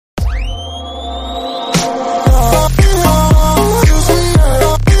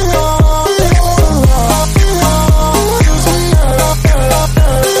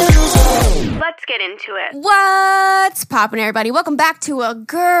What's poppin', everybody? Welcome back to A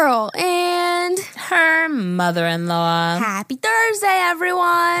Girl and Her Mother-in-Law. Happy Thursday, everyone.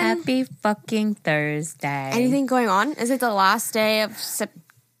 Happy fucking Thursday. Anything going on? Is it the last day of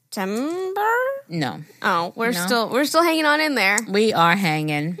September? No. Oh, we're still hanging on in there. We are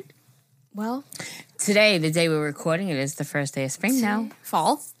hanging. Well, today, the day we're recording it, is the first day of spring now.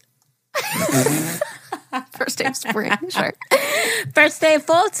 Fall. First day of spring, sure. First day of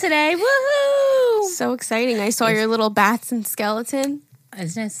fall today. Woohoo! So exciting. I saw your little bats and skeleton.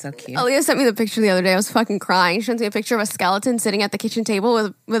 Isn't it so cute? Aaliyah sent me the picture the other day. I was fucking crying. She sent me a picture of a skeleton sitting at the kitchen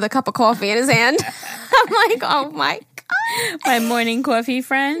table with a cup of coffee in his hand. I'm like, oh my God. My morning coffee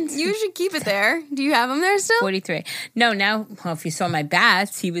friend. You should keep it there. Do you have him there still? 43. No, now, well, if you saw my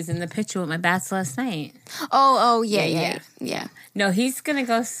bats, he was in the picture with my bats last night. Oh, yeah. No, he's going to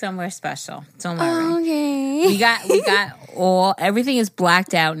go somewhere special. Don't worry. Okay. We got everything is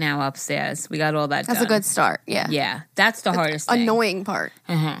blacked out now upstairs. We got all that done. That's a good start, yeah. Yeah, that's the hardest thing. Annoying part.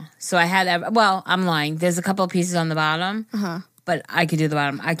 So I had, I'm lying. There's a couple of pieces on the bottom, but I could do the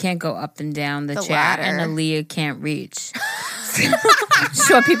bottom. I can't go up and down the chair, ladder. and Aaliyah can't reach.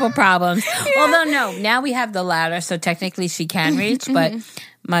 Short people problems. Yeah. Although, no, now we have the ladder, so technically she can reach, but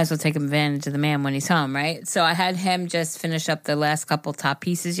might as well take advantage of the man when he's home, right? So I had him just finish up the last couple top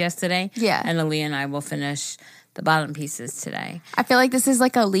pieces yesterday. Yeah. And Aaliyah and I will finish the bottom pieces today. I feel like this is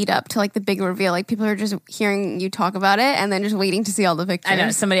like a lead up to like the big reveal. Like people are just hearing you talk about it and then just waiting to see all the pictures. I know.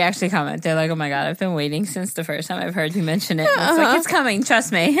 Somebody actually commented. They're like, oh my God, I've been waiting since the first time I've heard you mention it. And it's like, it's coming.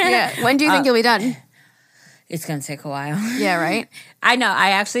 Trust me. Yeah. When do you think you'll be done? It's going to take a while. Yeah, right? I know. I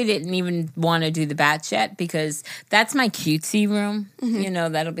actually didn't even want to do the bats yet because that's my cutesy room. You know,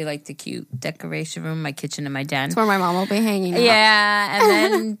 that'll be like the cute decoration room, my kitchen and my den. That's where my mom will be hanging out.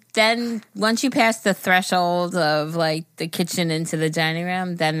 Yeah. And then once you pass the threshold of like the kitchen into the dining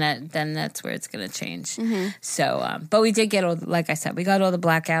room, then that's where it's going to change. So, but we did get all, like I said, we got all the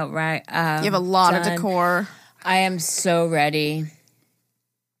blackout right. You have a lot of decor. I am so ready.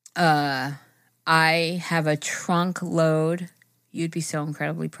 I have a trunk load. You'd be so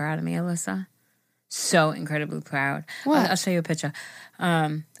incredibly proud of me, Alyssa. So incredibly proud. What? I'll show you a picture.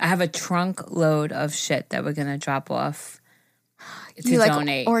 I have a trunk load of shit that we're going to drop off to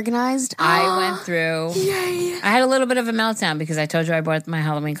donate. Organized? I went through. Yay. I had a little bit of a meltdown because I told you I bought my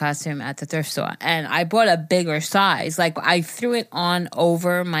Halloween costume at the thrift store. And I bought a bigger size. Like, I threw it on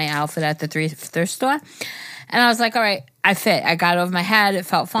over my outfit at the thrift store. And I was like, all right, I fit. I got it over my head. It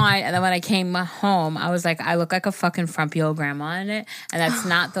felt fine. And then when I came home, I was like, I look like a fucking frumpy old grandma in it. And that's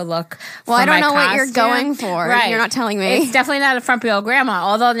not the look Well, for I don't my know costume. what you're going for. Right. You're not telling me. It's definitely not a frumpy old grandma.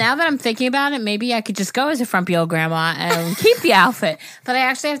 Although now that I'm thinking about it, maybe I could just go as a frumpy old grandma and keep the outfit. But I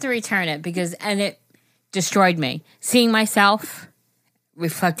actually have to return it and it destroyed me. Seeing myself,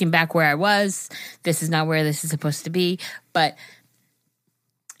 reflecting back where I was, this is not where this is supposed to be. But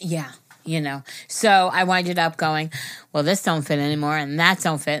yeah. You know, so I winded up going, well, this don't fit anymore, and that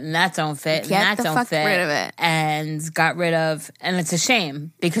don't fit, and that don't fit, and that don't fit. Get rid of it. And got rid of, and it's a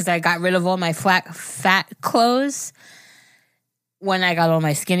shame, because I got rid of all my fat clothes when I got all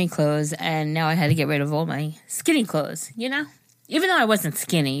my skinny clothes, and now I had to get rid of all my skinny clothes, you know? Even though I wasn't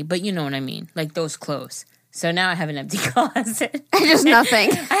skinny, but you know what I mean, like those clothes. So now I have an empty closet. Just nothing.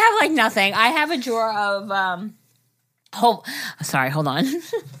 I have, like, nothing. I have a drawer of, hold on.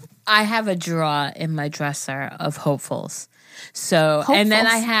 I have a drawer in my dresser of hopefuls. So, and then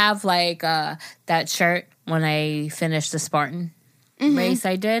I have like that shirt when I finished the Spartan race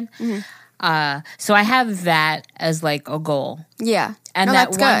I did. So I have that as like a goal. Yeah. And no, that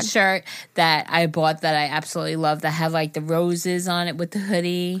that's one good. shirt that I bought that I absolutely love that had like the roses on it with the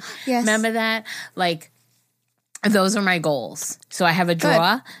hoodie. Yes. Remember that? Like, those are my goals. So I have a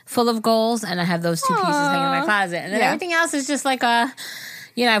drawer full of goals and I have those two pieces hanging in my closet. And then everything else is just like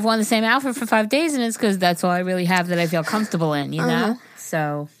you know, I've worn the same outfit for 5 days, and it's because that's all I really have that I feel comfortable in, you know?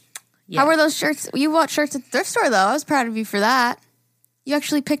 So, yeah. How were those shirts? You bought shirts at the thrift store, though. I was proud of you for that. You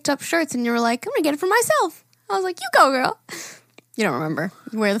actually picked up shirts, and you were like, I'm going to get it for myself. I was like, you go, girl. You don't remember.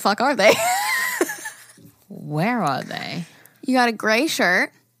 Where the fuck are they? Where are they? You got a gray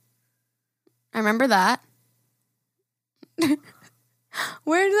shirt. I remember that.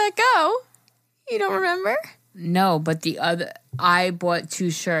 Where did that go? You don't remember? No, but I bought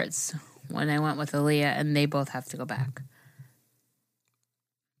 2 shirts when I went with Aaliyah, and they both have to go back.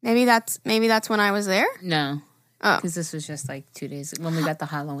 Maybe that's when I was there? No. Oh. Because this was just like 2 days when we got the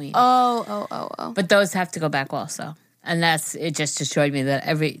Halloween. Oh. But those have to go back also. And it just destroyed me that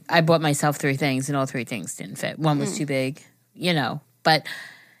I bought myself 3 things, and all 3 things didn't fit. One was too big, you know, but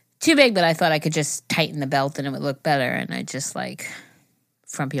too big, but I thought I could just tighten the belt and it would look better, and I just like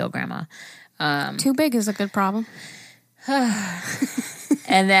frumpy old grandma. Too big is a good problem.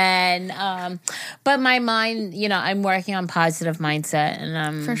 And then, but my mind, I'm working on positive mindset,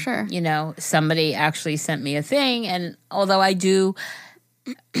 and For sure. Somebody actually sent me a thing, and although I do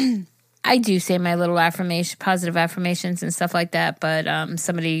say my little positive affirmations and stuff like that, but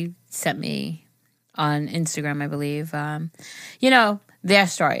somebody sent me on Instagram, I believe, their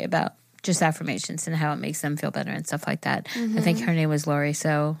story about just affirmations and how it makes them feel better and stuff like that. I think her name was Lori,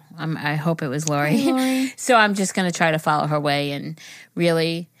 so I hope it was Lori. Hi, Lori. So I'm just going to try to follow her way and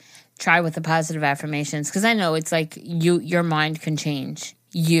really try with the positive affirmations, because I know it's like your mind can change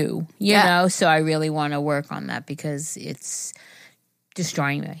you know? So I really want to work on that because it's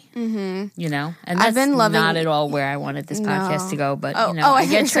destroying me, and that's I've been loving, not at all where I wanted this podcast to go, but I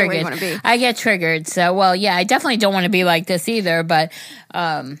get triggered. I get triggered. So, I definitely don't want to be like this either, but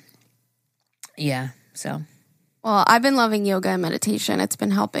so. Well, I've been loving yoga and meditation. It's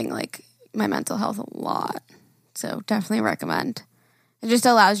been helping like my mental health a lot. So definitely recommend. It just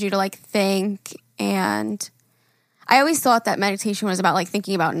allows you to like think, and I always thought that meditation was about like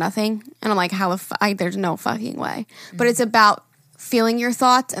thinking about nothing, and I'm like, there's no fucking way. But it's about feeling your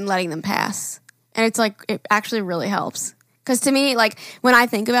thoughts and letting them pass. And it's like, it actually really helps. Because to me, like when I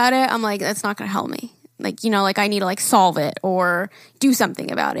think about it, I'm like, that's not going to help me. Like, like I need to like solve it or do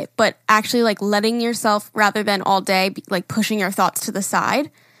something about it. But actually like letting yourself, rather than all day, like pushing your thoughts to the side,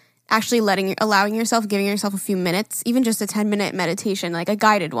 actually allowing yourself, giving yourself a few minutes, even just a 10-minute meditation, like a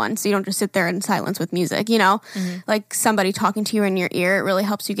guided one. So you don't just sit there in silence with music, like somebody talking to you in your ear. It really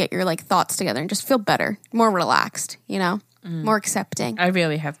helps you get your like thoughts together and just feel better, more relaxed, more accepting. I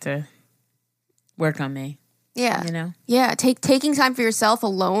really have to work on me. Yeah. Yeah. Taking time for yourself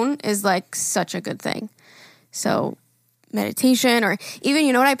alone is like such a good thing. So meditation, or even,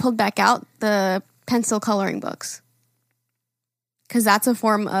 what I pulled back out? The pencil coloring books. Because that's a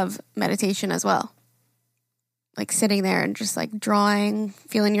form of meditation as well. Like sitting there and just like drawing,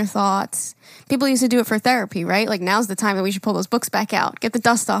 feeling your thoughts. People used to do it for therapy, right? Like now's the time that we should pull those books back out. Get the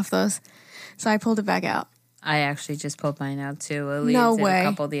dust off those. So I pulled it back out. I actually just pulled mine out too. Aaliyah No did way. a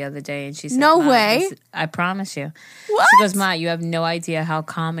couple the other day, and she said, No "Ma, way. I promise you." What? She goes, "Ma, you have no idea how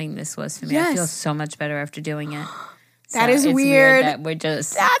calming this was for me. I feel so much better after doing it." That is it's weird. That we're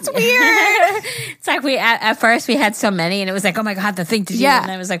just That's weird. It's like at first we had so many, and it was like, oh my god, the thing to do. Yeah. And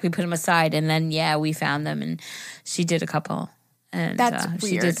then it was like we put them aside, and then we found them, and she did a couple. And That's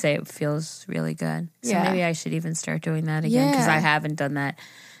she weird. did say it feels really good. So Yeah. maybe I should even start doing that again, because I haven't done that.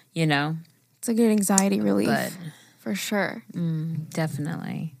 It's a good anxiety relief. But for sure.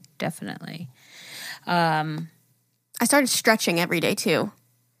 definitely. I started stretching every day too.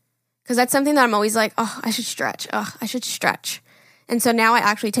 Because that's something that I'm always like, I should stretch. I should stretch. And so now I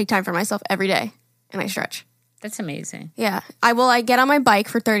actually take time for myself every day and I stretch. That's amazing. Yeah. I get on my bike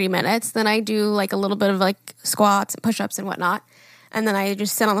for 30 minutes. Then I do like a little bit of like squats and push-ups and whatnot. And then I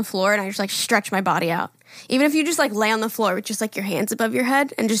just sit on the floor and I just like stretch my body out. Even if you just like lay on the floor with just like your hands above your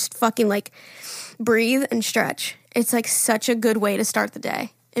head and just fucking like breathe and stretch. It's like such a good way to start the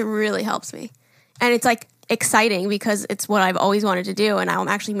day. It really helps me. And it's like exciting because it's what I've always wanted to do, and now I'm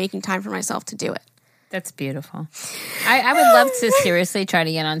actually making time for myself to do it. That's beautiful. I would love to seriously try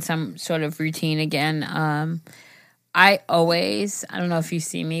to get on some sort of routine again. I don't know if you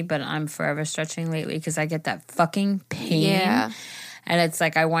see me, but I'm forever stretching lately because I get that fucking pain. Yeah. And it's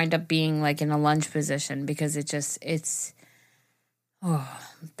like I wind up being like in a lunge position because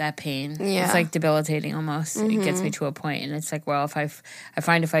that pain. Yeah. It's like debilitating almost. It gets me to a point, and it's like, well, I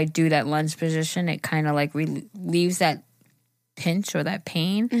find if I do that lunge position, it kind of like relieves that pinch or that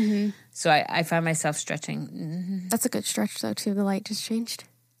pain. Mm-hmm. So I find myself stretching. Mm-hmm. That's a good stretch though too. The light just changed.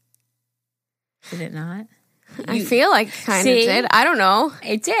 Did it not? I feel like it kind of did. I don't know.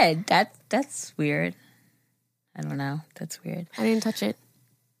 It did. That's weird. I don't know. That's weird. I didn't touch it.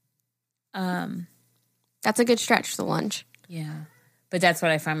 That's a good stretch, the lunge. Yeah. But that's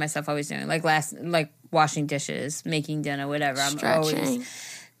what I find myself always doing. Like washing dishes, making dinner, whatever. I'm always,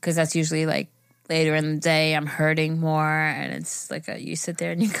 because that's usually like later in the day, I'm hurting more, and it's like you sit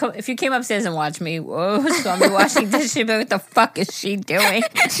there and if you came upstairs and watched me, saw me washing dishes, you'd be like, what the fuck is she doing?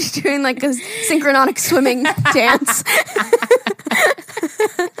 She's doing like a synchrononic swimming dance.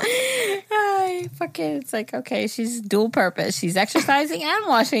 It's like, okay, she's dual purpose. She's exercising and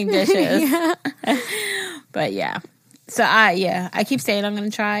washing dishes. Yeah. But yeah. So I keep saying I'm going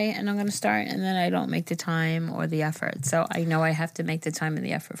to try and I'm going to start, and then I don't make the time or the effort. So I know I have to make the time and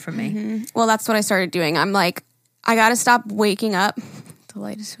the effort for me. Mm-hmm. Well, that's what I started doing. I'm like, I got to stop waking up. The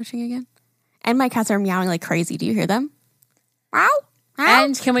light is switching again. And my cats are meowing like crazy. Do you hear them? Meow.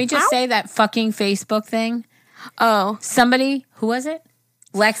 And can we just say that fucking Facebook thing? Oh. Somebody, who was it?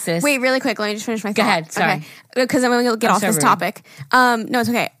 Lexus. Wait, really quick. Let me just finish my thought. Go ahead. Sorry. Okay. Because I'm going to get off this rude. topic. No, it's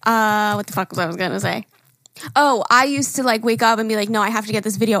okay. What the fuck was I going to say? Oh, I used to like wake up and be like, no, I have to get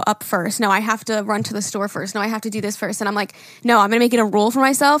this video up first. No, I have to run to the store first. No, I have to do this first. And I'm like, no, I'm going to make it a rule for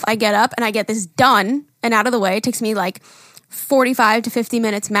myself. I get up and I get this done and out of the way. It takes me like 45 to 50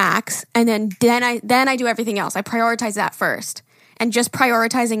 minutes max. And then I do everything else. I prioritize that first. And just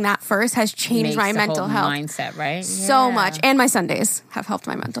prioritizing that first has changed my mental health mindset, right? So much. And my Sundays have helped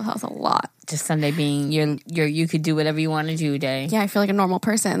my mental health a lot. Just Sunday being you could do whatever you want to do day. Yeah, I feel like a normal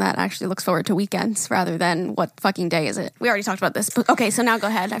person that actually looks forward to weekends rather than what fucking day is it. We already talked about this. But okay, so now go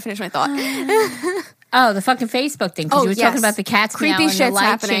ahead. I finished my thought. Oh, the fucking Facebook thing. Because you were talking about the cats creepy and shit's the light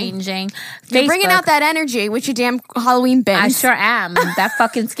happening. changing. You're bringing out that energy with your damn Halloween bins. I sure am. That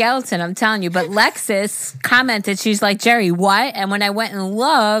fucking skeleton, I'm telling you. But Lexus commented, she's like, Jerry, what? And when I went and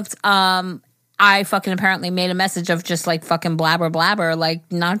looked, I fucking apparently made a message of just like fucking blabber,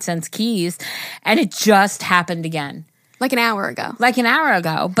 like nonsense keys. And it just happened again. Like an hour ago.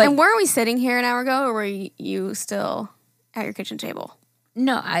 But and weren't we sitting here an hour ago, or were you still at your kitchen table?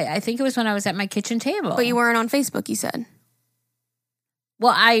 No, I think it was when I was at my kitchen table. But you weren't on Facebook, you said.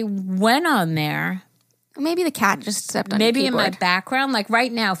 Well, I went on there. Maybe the cat just stepped on Maybe your keyboard. in my background. Like right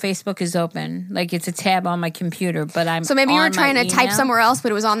now, Facebook is open. Like it's a tab on my computer, but I'm So maybe you were trying to type somewhere else,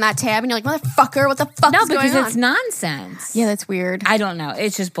 but it was on that tab, and you're like, motherfucker, what the fuck is going on? No, because it's nonsense. Yeah, that's weird. I don't know.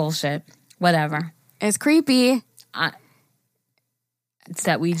 It's just bullshit. Whatever. It's creepy. It's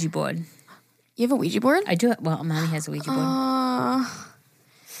that Ouija board. You have a Ouija board? I do. Well, Mommy has a Ouija board.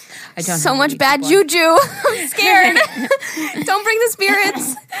 I don't so much bad juju. I'm scared. Don't bring the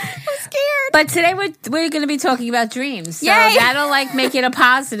spirits. I'm scared. But today we're going to be talking about dreams. So Yay! that'll like make it a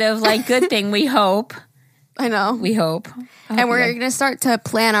positive, like good thing. We hope. I know. We hope. And we're going to start to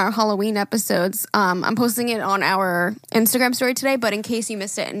plan our Halloween episodes. I'm posting it on our Instagram story today, but in case you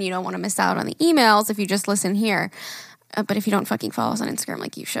missed it and you don't want to miss out on the emails, if you just listen here. But if you don't fucking follow us on Instagram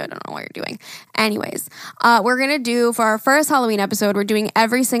like you should, I don't know what you're doing. Anyways, we're going to do, for our first Halloween episode, we're doing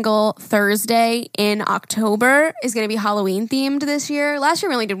every single Thursday in October is going to be Halloween themed this year. Last year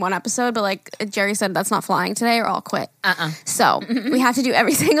we only did one episode, but like Jerry said, that's not flying today or I'll quit. So we have to do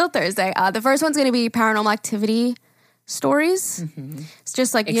every single Thursday. The first one's going to be Paranormal Activity stories. It's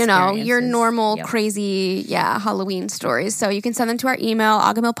just like, you know, your normal crazy, Halloween stories. So you can send them to our email,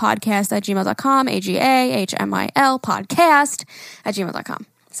 agamilpodcast@gmail.com, AGAHMIL podcast@gmail.com.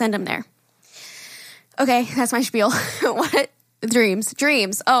 Send them there. Okay, that's my spiel. What?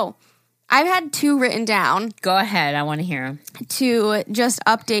 Dreams. Oh, I've had 2 written down. Go ahead. I want to hear them. To just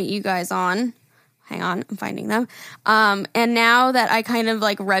update you guys on. Hang on, I'm finding them. And now that I kind of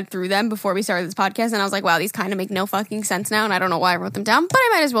like read through them before we started this podcast, and I was like, wow, these kind of make no fucking sense now, and I don't know why I wrote them down, but I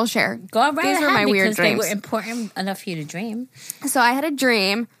might as well share. Go right These ahead, were my weird dreams. They were important enough for you to dream. So I had a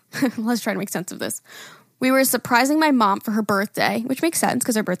dream. Let's try to make sense of this. We were surprising my mom for her birthday, which makes sense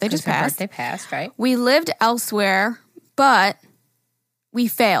because her birthday just passed. Her birthday passed, right? We lived elsewhere, but we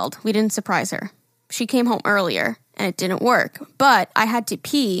failed. We didn't surprise her. She came home earlier, and it didn't work. But I had to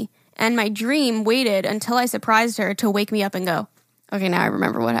pee. And my dream waited until I surprised her to wake me up and go, okay, now I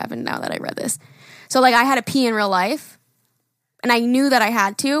remember what happened now that I read this. So, like, I had to pee in real life, and I knew that I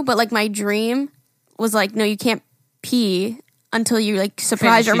had to, but, like, my dream was like, no, you can't pee until you, like,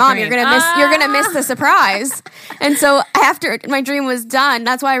 surprise your mom. You're gonna miss the surprise. And so after my dream was done,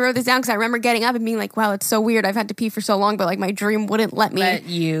 that's why I wrote this down, because I remember getting up and being like, wow, it's so weird. I've had to pee for so long, but, like, my dream wouldn't let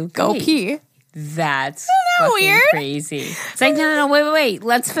me go pee. That's fucking weird. Crazy. It's like, no, wait.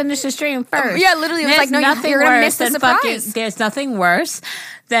 Let's finish the stream first. Yeah, literally. It was like, no, you're going to miss the surprise. There's nothing worse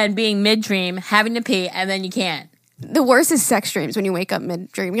than being mid-dream, having to pee, and then you can't. The worst is sex dreams when you wake up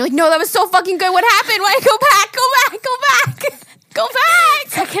mid-dream. You're like, no, that was so fucking good. What happened? Why? Go back. Go back.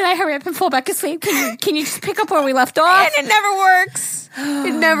 So can I hurry up and fall back asleep? Can you just pick up where we left off? And it never works.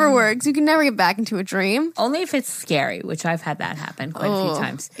 It never works. You can never get back into a dream. Only if it's scary, which I've had that happen quite a few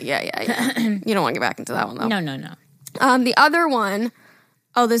times. Yeah. You don't want to get back into that one, though. No. The other one,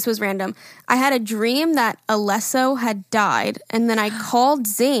 this was random. I had a dream that Alesso had died, and then I called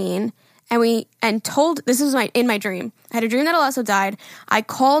Zane, and told, this was in my dream. I had a dream that Alesso died. I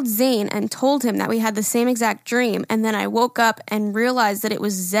called Zane and told him that we had the same exact dream, and then I woke up and realized that it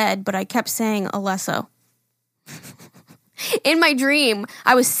was Zed, but I kept saying Alesso. In my dream,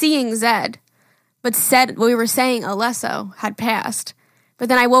 I was seeing Zed, but we were saying Alesso had passed. But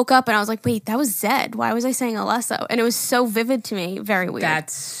then I woke up and I was like, wait, that was Zed. Why was I saying Alesso? And it was so vivid to me. Very weird.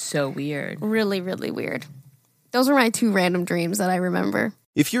 That's so weird. Really, really weird. Those were my 2 random dreams that I remember.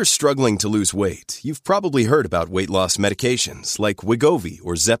 If you're struggling to lose weight, you've probably heard about weight loss medications like Wegovy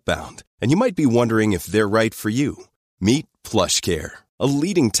or Zepbound, and you might be wondering if they're right for you. Meet PlushCare, a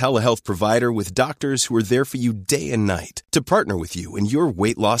leading telehealth provider with doctors who are there for you day and night to partner with you in your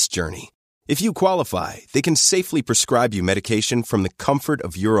weight loss journey. If you qualify, they can safely prescribe you medication from the comfort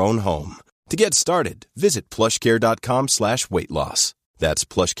of your own home. To get started, visit plushcare.com/weight-loss. That's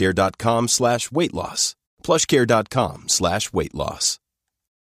plushcare.com/weight-loss. plushcare.com/weight-loss.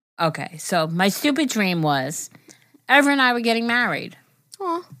 Okay, so my stupid dream was Ever and I were getting married.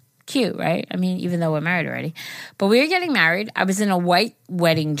 Aw. Cute, right? I mean, even though we're married already. But we were getting married. I was in a white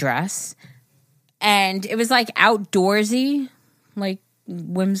wedding dress. And it was like outdoorsy, like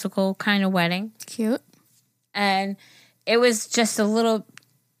whimsical kind of wedding. Cute. And it was just a little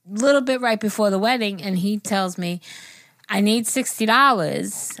bit right before the wedding. And he tells me, I need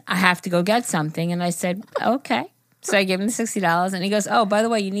 $60. I have to go get something. And I said, okay. So I gave him the $60. And he goes, oh, by the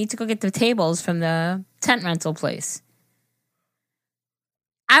way, you need to go get the tables from the tent rental place.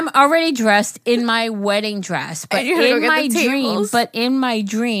 I'm already dressed in my wedding dress, but in my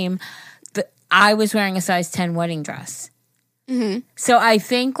dream, I was wearing a size 10 wedding dress. Mm-hmm. So I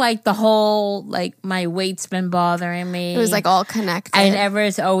think like the whole, like my weight's been bothering me. It was like all connected. And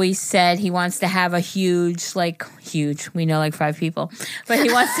Everett's always said he wants to have a huge, we know like 5 people, but he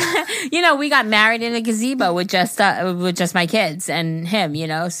wants to, we got married in a gazebo with just my kids and him,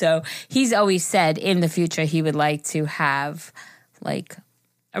 so he's always said in the future he would like to have like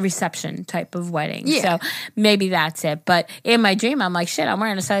a reception type of wedding. Yeah. So maybe that's it. But in my dream, I'm like, shit, I'm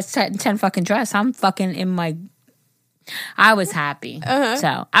wearing a size 10 fucking dress. I'm fucking in my... I was happy. Uh-huh.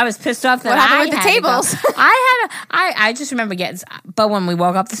 So I was pissed off that what happened with the tables? I just remember but when we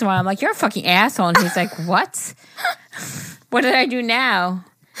woke up this morning, I'm like, you're a fucking asshole. And he's like, what? What did I do now?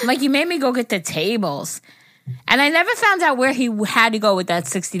 I'm like, you made me go get the tables. And I never found out where he had to go with that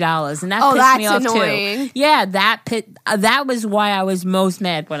 $60, and that pissed me off annoying. Too. Yeah, that was why I was most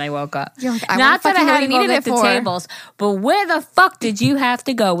mad when I woke up. You're like, not that I had to go get the tables, but where the fuck did you have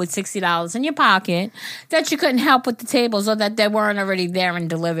to go with $60 in your pocket that you couldn't help with the tables, or that they weren't already there and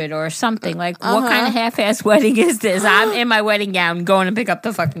delivered, or something? Like, what kind of half-ass wedding is this? I'm in my wedding gown going to pick up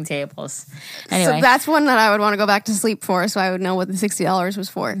the fucking tables. Anyway, so that's one that I would want to go back to sleep for, so I would know what the $60 was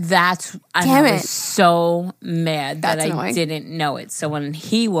for. I was so mad that That's I annoying. didn't know it. So when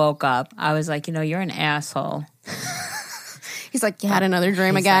he woke up, I was like, you're an asshole. He's like, you had another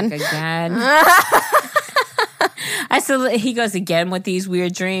dream again. Like, again. He goes again with these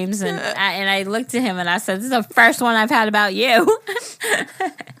weird dreams, and I looked at him and I said, this is the first one I've had about you.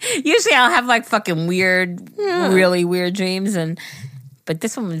 Usually I'll have like fucking weird, really weird dreams, but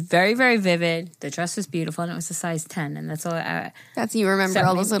this one was very, very vivid. The dress was beautiful, and it was a size 10, and that's all. That's you remember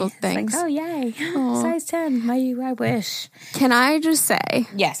all those little things. Like, oh, yay. Aww. Size 10. I wish. Can I just say?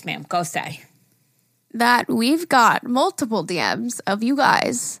 Yes, ma'am. Go say. That we've got multiple DMs of you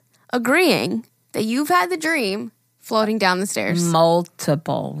guys agreeing that you've had the dream floating down the stairs.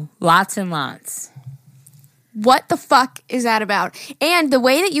 Multiple. Lots and lots. What the fuck is that about? And the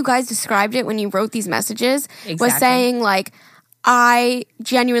way that you guys described it when you wrote these messages was saying like, I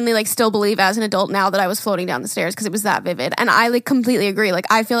genuinely like still believe as an adult now that I was floating down the stairs because it was that vivid. And I like completely agree. Like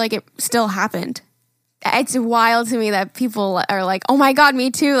I feel like it still happened. It's wild to me that people are like, oh my God, me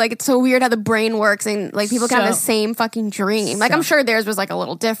too. Like it's so weird how the brain works and like people can have the same fucking dream. Like I'm sure theirs was like a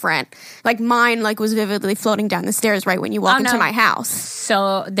little different. Like mine like was vividly floating down the stairs right when you walk into my house.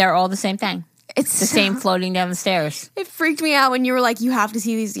 So they're all the same thing. It's the same floating down the stairs. It freaked me out when you were like, you have to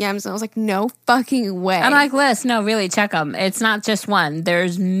see these DMs. And I was like, no fucking way. I'm like, Liz, no, really, check them. It's not just one.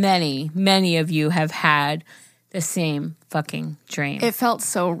 There's many of you have had the same fucking dream. It felt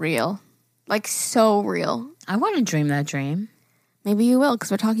so real. Like, so real. I want to dream that dream. Maybe you will, because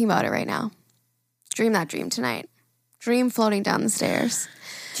we're talking about it right now. Dream that dream tonight. Dream floating down the stairs.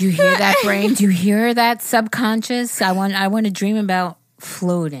 Do you hear that, brain? Do you hear that, subconscious? I want to dream about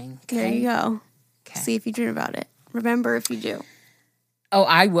floating. Okay? There you go. Okay. See if you dream about it. Remember if you do. Oh,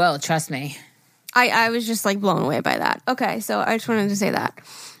 I will. Trust me. I was just like blown away by that. Okay, so I just wanted to say that.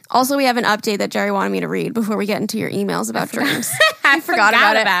 Also, we have an update that Jerry wanted me to read before we get into your emails about dreams. I forgot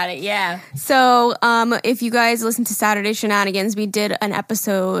about it. Yeah. So, if you guys listen to Saturday Shenanigans, we did an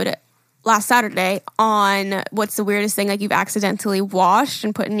episode last Saturday on what's the weirdest thing like you've accidentally washed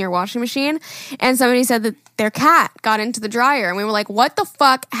and put in your washing machine. And somebody said that their cat got into the dryer. And we were like, what the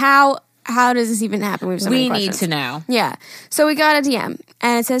fuck? How does this even happen? We have so many questions. Need to know. Yeah. So we got a DM.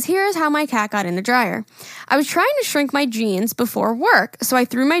 And it says, here's how my cat got in the dryer. I was trying to shrink my jeans before work, so I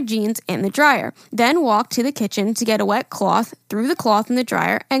threw my jeans in the dryer. Then walked to the kitchen to get a wet cloth, threw the cloth in the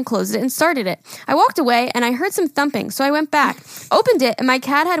dryer, and closed it and started it. I walked away, and I heard some thumping, so I went back. Opened it, and my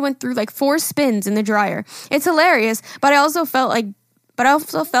cat had went through like 4 spins in the dryer. It's hilarious, but I also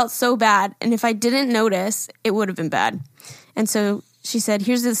felt so bad, and if I didn't notice, it would have been bad. And so she said,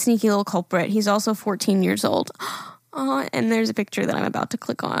 here's the sneaky little culprit. He's also 14 years old. And there's a picture that I'm about to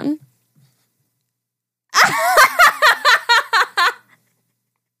click on.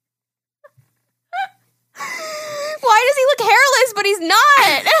 Why does he look hairless, but he's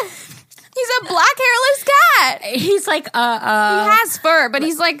not? He's a black hairless cat. He's like he has fur, but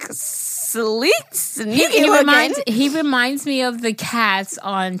he's like sleek, sneaky looking. He reminds me of the cats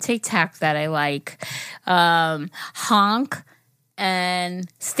on TikTok that I like. Honk and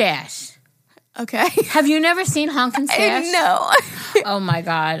Stash. Okay. Have you never seen Honk and Stash? No. Oh my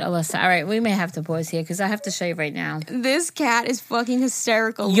God, Alyssa. All right, we may have to pause here because I have to show you right now. This cat is fucking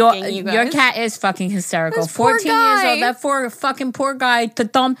hysterical. Your cat is fucking hysterical. This poor 14 years old. That poor guy to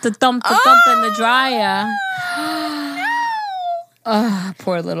dump in the dryer. No. Oh,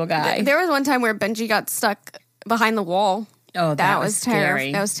 poor little guy. There was one time where Benji got stuck behind the wall. Oh, that was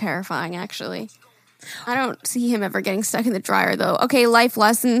scary. That was terrifying, actually. I don't see him ever getting stuck in the dryer, though. Okay, life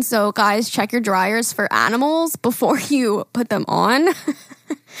lesson. So, guys, check your dryers for animals before you put them on.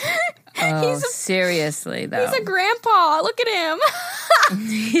 Seriously, though. He's a grandpa. Look at him.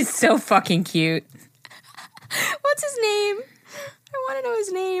 He's so fucking cute. What's his name? I want to know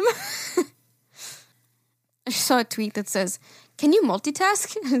his name. I saw a tweet that says, can you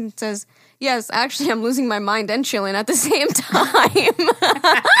multitask? And it says, yes, actually, I'm losing my mind and chilling at the same time.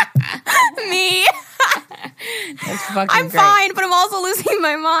 Me. That's fucking I'm great. fine, but I'm also losing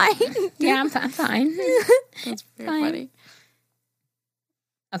my mind. Yeah, I'm fine. That's very funny.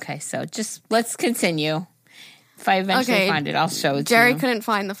 Okay, so just let's continue. If I eventually find it, I'll show it to Jerry you. couldn't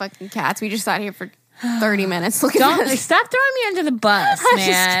find the fucking cats. We just sat here for 30 minutes looking at this. Stop throwing me under the bus,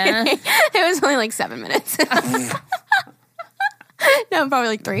 man. Just kidding. It was only like 7 minutes. No, probably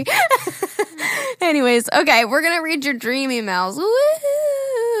like 3. Anyways, okay, we're going to read your dream emails. Woo!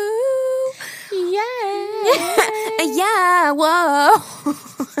 Yeah, whoa.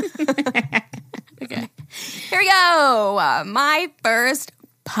 Okay, here we go. My first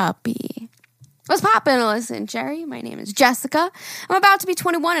puppy. What's poppin'? Listen, Jerry, my name is Jessica. I'm about to be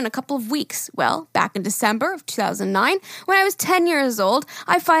 21 in a couple of weeks. Well, back in December of 2009, when I was 10 years old,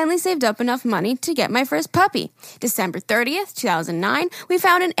 I finally saved up enough money to get my first puppy. December 30th, 2009, we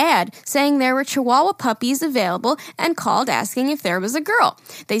found an ad saying there were Chihuahua puppies available and called asking if there was a girl.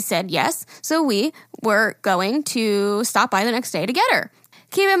 They said yes, so we were going to stop by the next day to get her.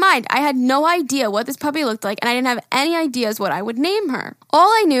 Keep in mind, I had no idea what this puppy looked like, and I didn't have any ideas what I would name her. All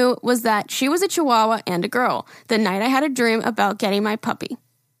I knew was that she was a Chihuahua and a girl. The night I had a dream about getting my puppy.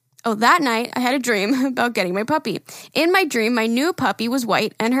 That night, I had a dream about getting my puppy. In my dream, my new puppy was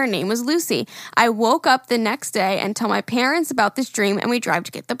white, and her name was Lucy. I woke up the next day and tell my parents about this dream, and we drive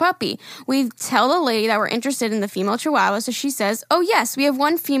to get the puppy. We tell the lady that we're interested in the female Chihuahua, so she says, oh yes, we have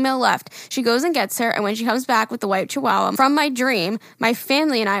one female left. She goes and gets her, and when she comes back with the white Chihuahua from my dream, my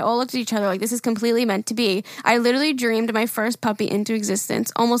family and I all looked at each other like this is completely meant to be. I literally dreamed my first puppy into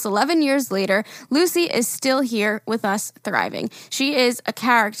existence. Almost 11 years later, Lucy is still here with us, thriving. She is a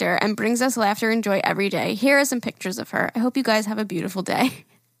character and brings us laughter and joy every day. Here are some pictures of her. I hope you guys have a beautiful day.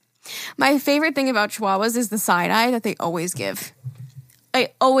 My favorite thing about Chihuahuas is the side eye that they always give.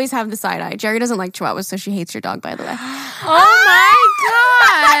 I always have the side eye. Jerry doesn't like Chihuahuas, so she hates your dog, by the way. Oh my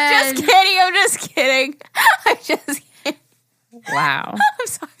God. I'm just kidding. I'm just kidding. Wow. I'm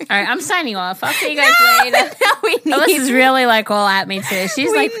sorry. All right, I'm signing off. I'll see you guys later. No, we need Alyssa's really like all at me today.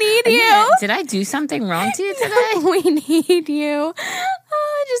 She's we like, need you. Did I do something wrong to you today? We need you.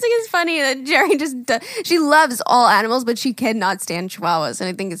 I just think it's funny that Jerry she loves all animals, but she cannot stand Chihuahuas, and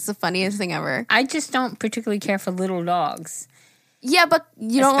I think it's the funniest thing ever. I just don't particularly care for little dogs. Yeah, but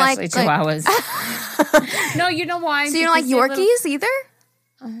you don't especially Chihuahuas. No, you know why? So you don't like Yorkies either?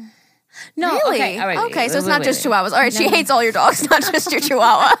 No, really? Okay, all right. Okay, so it's not just Chihuahuas. All right, she hates all your dogs, not just your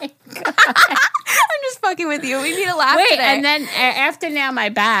Chihuahua. I'm just fucking with you. We need to laugh today. And then after now my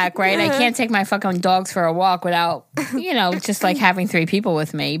back, right? I can't take my fucking dogs for a walk without, just like having 3 people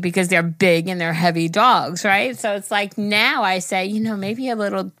with me because they're big and they're heavy dogs, right? So it's like now I say, maybe a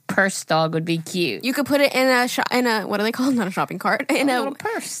little purse dog would be cute. You could put it in a what do they call it? Not a shopping cart. In a little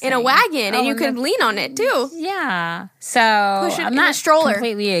purse in a wagon, and you could lean on it too. Yeah. So Push it I'm in not a stroller.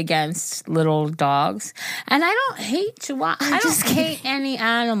 completely against little dogs, and I don't hate Chihuahua. I don't hate any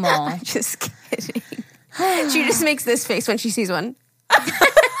animal. I'm just kidding. She just makes this face when she sees one.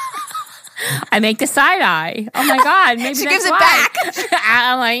 I make the side eye. Oh my God! Maybe she that's gives it why. back.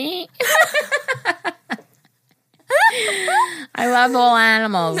 I'm like. I love all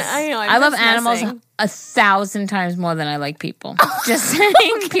animals. I know. I love animals 1,000 times more than I like people. Just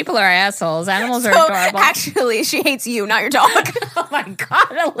saying, people are assholes. Animals are adorable. Actually, she hates you, not your dog. Oh my God,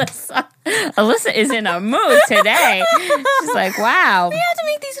 Alyssa. Alyssa is in a mood today. She's like, wow. We had to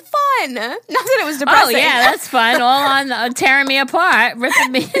make these fun. Not that it was depressing. Oh, yeah, that's fun. All on tearing me apart,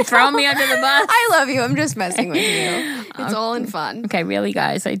 ripping me, throwing me under the bus. I love you. I'm just messing with you. It's all in fun. Okay, really,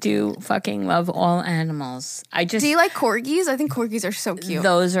 guys, I do fucking love all animals. Do you like corgis? I think corgis are so cute.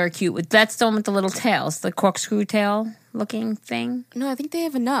 Those are cute. That's the one with the little tails, the corkscrew tail looking thing. No, I think they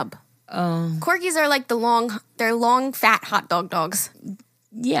have a nub. Oh. Corgis are like they're long, fat hot dog dogs.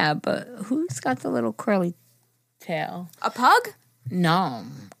 Yeah, but who's got the little curly tail? A pug? No.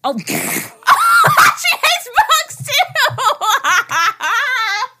 Oh. She hates bugs too.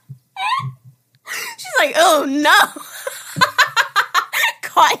 She's like, oh no.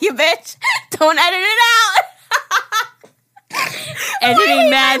 Caught you, bitch. Don't edit it out. Editing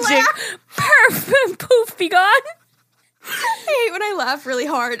magic. Perfect. Poof, be gone. I hate when I laugh really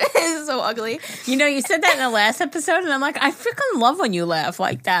hard. It's so ugly. You know, you said that in the last episode, and I'm like, I freaking love when you laugh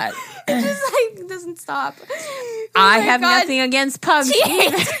like that. It just like doesn't stop. I have nothing against pugs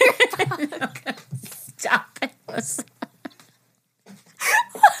either. Stop it. It's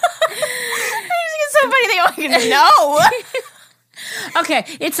so funny they all going to know. Okay,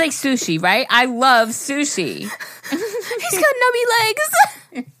 it's like sushi, right? I love sushi. He's got nubby legs.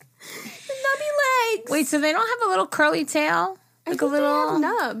 Nubby legs. Wait, so they don't have a little curly tail? Like a little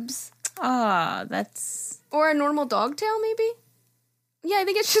nubs. Oh, that's or a normal dog tail, maybe. Yeah, I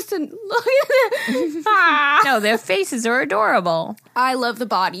think it's just a look at it. No, their faces are adorable. I love the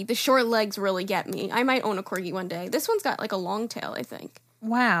body. The short legs really get me. I might own a corgi one day. This one's got like a long tail, I think.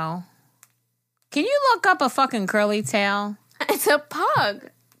 Wow. Can you look up a fucking curly tail? It's a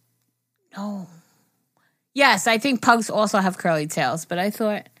pug. No. Yes, I think pugs also have curly tails, but I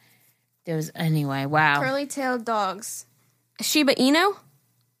thought there was anyway. Wow. Curly tailed dogs. A Shiba Inu?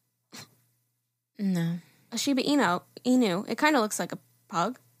 No. A Shiba Inu. It kind of looks like a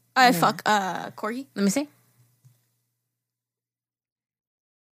pug. Corgi. Let me see.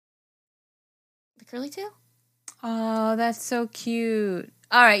 The curly tail? Oh, that's so cute.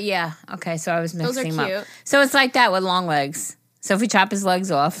 All right, yeah. Okay, so I was mixing them Those are cute. up. So it's like that with long legs. So if we chop his legs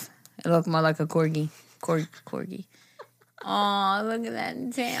off, it'll look more like a corgi. Corgi. Oh, look at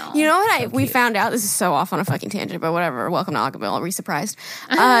that tail. You know what we found out? This is so off on a fucking tangent, but whatever. Welcome to Ogdenville. I'll be surprised.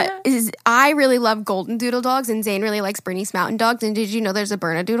 Is I really love golden doodle dogs, and Zane really likes Bernese Mountain Dogs. And did you know there's a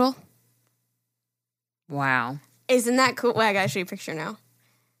Bernedoodle? Wow. Isn't that cool? Well, I gotta show you a picture now.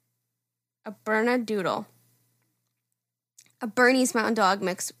 A Bernedoodle. A Bernese Mountain Dog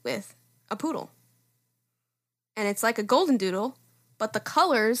mixed with a poodle. And it's like a golden doodle, but the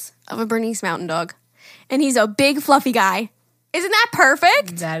colors of a Bernese Mountain Dog. And he's a big, fluffy guy. Isn't that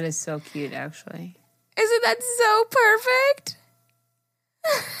perfect? That is so cute, actually. Isn't that so perfect?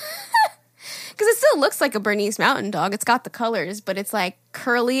 Because it still looks like a Bernese Mountain Dog. It's got the colors, but it's like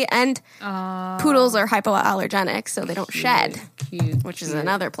curly, and poodles are hypoallergenic, so they don't shed, which is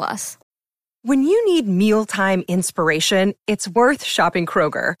another plus. When you need mealtime inspiration, it's worth shopping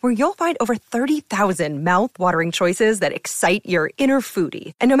Kroger, where you'll find over 30,000 mouth-watering choices that excite your inner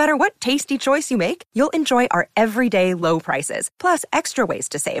foodie. And no matter what tasty choice you make, you'll enjoy our everyday low prices, plus extra ways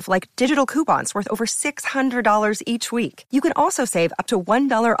to save, like digital coupons worth over $600 each week. You can also save up to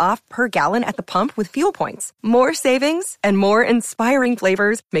 $1 off per gallon at the pump with fuel points. More savings and more inspiring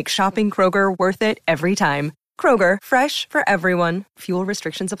flavors make shopping Kroger worth it every time. Kroger, fresh for everyone. Fuel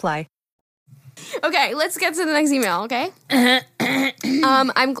restrictions apply. Okay, let's get to the next email, okay?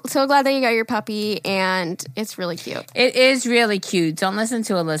 I'm so glad that you got your puppy, and it's really cute. It is really cute. Don't listen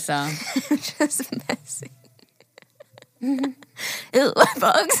to Alyssa. I'm just messing. Ew,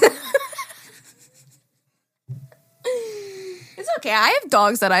 bugs. It's okay. I have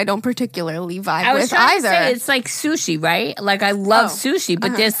dogs that I don't particularly vibe with either. To say it's like sushi, right? Like I love sushi,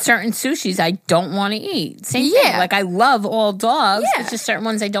 but there's certain sushis I don't want to eat. Same thing. Like I love all dogs. It's just certain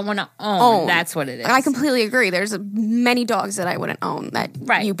ones I don't want to own. That's what it is. I completely agree. There's many dogs that I wouldn't own that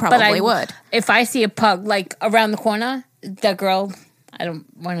you probably would. If I see a pug like around the corner, that girl, I don't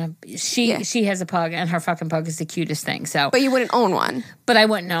want to. She has a pug, and her fucking pug is the cutest thing. So, but you wouldn't own one. But I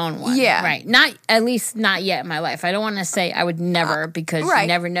wouldn't own one. Yeah, right. Not at least not yet in my life. I don't want to say I would never because you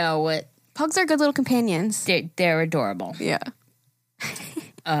never know what. Pugs are good little companions. They're adorable. Yeah.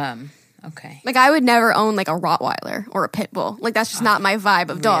 Okay. Like I would never own like a Rottweiler or a pit bull. Like that's just not my vibe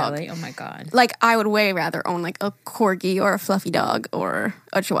of dog. Really? Oh my god. Like I would way rather own like a corgi or a fluffy dog or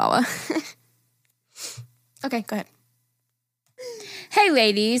a chihuahua. Okay, go ahead. Hey,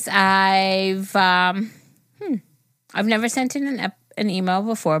 ladies, I've never sent in an email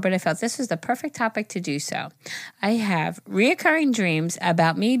before, but I felt this was the perfect topic to do so. I have reoccurring dreams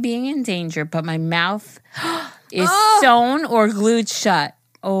about me being in danger, but my mouth is sewn or glued shut.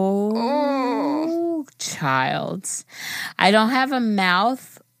 Oh, child. I don't have a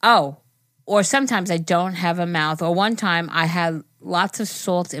mouth. Or sometimes I don't have a mouth. Or one time I had lots of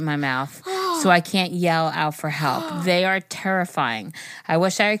salt in my mouth, so I can't yell out for help. They are terrifying. I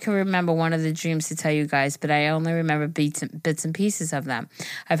wish I could remember one of the dreams to tell you guys, but I only remember bits and pieces of them.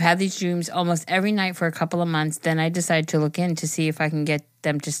 I've had these dreams almost every night for a couple of months. Then I decided to look in to see if I can get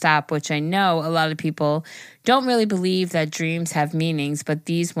them to stop, which I know a lot of people don't really believe that dreams have meanings, but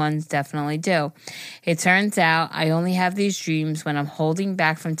these ones definitely do. It turns out I only have these dreams when I'm holding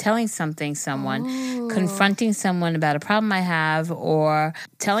back from telling someone, confronting someone about a problem I have, or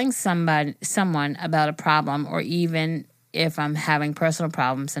telling someone about a problem, or even if I'm having personal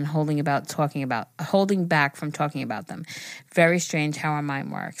problems and holding back from talking about them. Very strange how our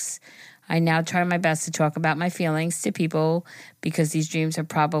mind works. I now try my best to talk about my feelings to people because these dreams are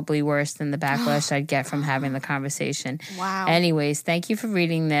probably worse than the backlash I'd get from having the conversation. Wow. Anyways, thank you for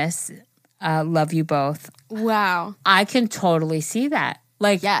reading this. Love you both. Wow. I can totally see that.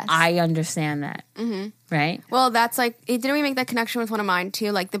 Like, yes. I understand that. Mm-hmm. Right? Well, that's like, didn't we make that connection with one of mine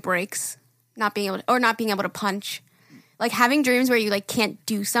too? Like the breaks, not being able to punch. Like having dreams where you like can't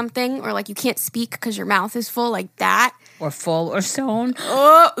do something or like you can't speak because your mouth is full, like that. Or full or sewn.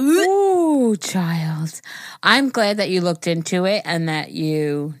 Ooh, child. I'm glad that you looked into it and that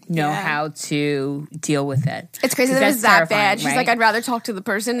you know how to deal with it. It's crazy that it was that bad. She's like, I'd rather talk to the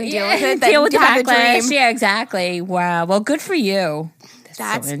person and deal with it than deal with the have backlash. the dream. Yeah, exactly. Wow. Well, good for you.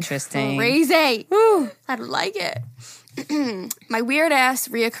 That's so interesting. Crazy. Woo. I like it. My weird ass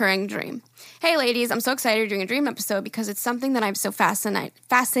reoccurring dream. Hey ladies, I'm so excited you're doing a dream episode because it's something that I'm so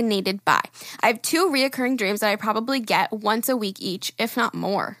fascinated by. I have 2 reoccurring dreams that I probably get once a week each, if not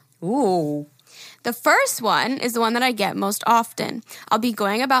more. Ooh. The first one is the one that I get most often. I'll be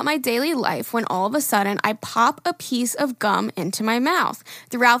going about my daily life when all of a sudden I pop a piece of gum into my mouth.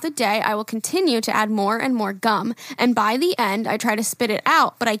 Throughout the day, I will continue to add more and more gum, and by the end, I try to spit it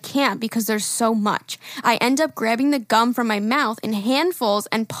out, but I can't because there's so much. I end up grabbing the gum from my mouth in handfuls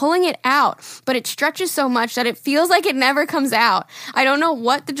and pulling it out, but it stretches so much that it feels like it never comes out. I don't know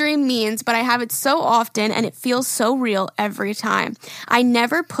what the dream means, but I have it so often, and it feels so real every time. I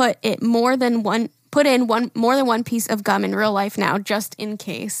never put in more than one piece of gum in real life now, just in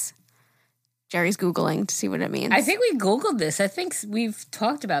case. Jerry's Googling to see what it means. I think we Googled this. I think we've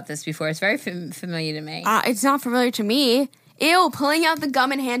talked about this before. It's very familiar to me. It's not familiar to me. Ew, pulling out the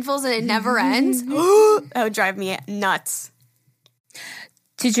gum in handfuls and it never ends? That would drive me nuts.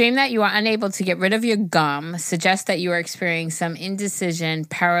 To dream that you are unable to get rid of your gum suggests that you are experiencing some indecision,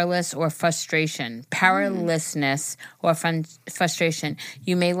 powerlessness, or frustration.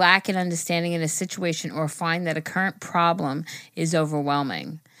 You may lack an understanding in a situation or find that a current problem is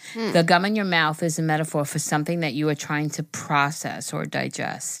overwhelming. The gum in your mouth is a metaphor for something that you are trying to process or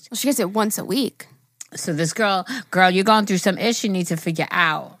digest. Well, she gets it once a week. So this girl, you're going through some issue you need to figure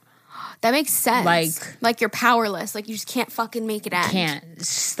out. That makes sense. Like you're powerless. Like you just can't fucking make it end. Can't.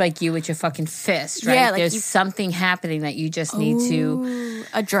 It's just like you with your fucking fist, right? Yeah, like there's something happening that you just need to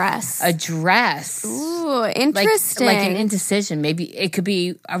address. Ooh, interesting. Like an indecision. Maybe it could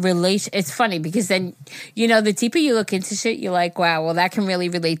be a relation. It's funny because then, the deeper you look into shit, you're like, wow, well, that can really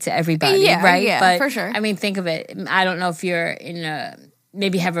relate to everybody, right? Yeah, but, for sure. I mean, think of it. I don't know if you're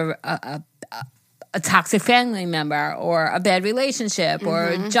maybe have a toxic family member or a bad relationship or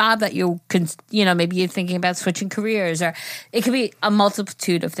a job that you can, maybe you're thinking about switching careers, or it could be a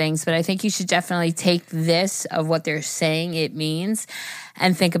multitude of things. But I think you should definitely take this of what they're saying it means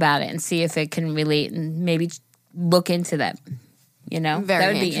and think about it and see if it can relate and maybe look into that.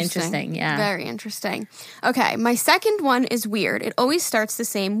 That would be interesting. Yeah. Very interesting. Okay. My second one is weird. It always starts the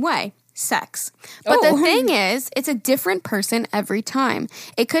same way. Sex. But the thing is, it's a different person every time.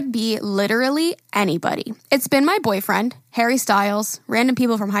 It could be literally anybody. It's been my boyfriend, Harry Styles, random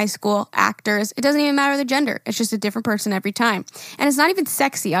people from high school, actors. It doesn't even matter the gender. It's just a different person every time. And it's not even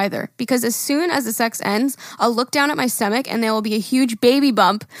sexy either, because as soon as the sex ends, I'll look down at my stomach and there will be a huge baby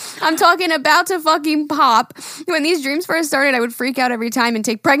bump. I'm talking about to fucking pop. When these dreams first started, I would freak out every time and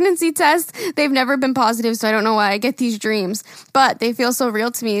take pregnancy tests. They've never been positive, so I don't know why I get these dreams. But they feel so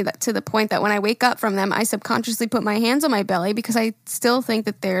real to me to the point that when I wake up from them, I subconsciously put my hands on my belly because I still think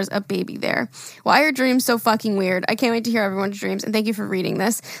that there's a baby there. Why are dreams so fucking weird? I can't wait to hear everyone's dreams, and thank you for reading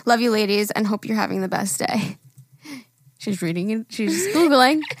this. Love you, ladies, and hope you're having the best day. She's reading it. She's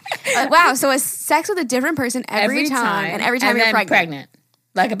Googling. Wow, so it's sex with a different person every time. And every time you're pregnant.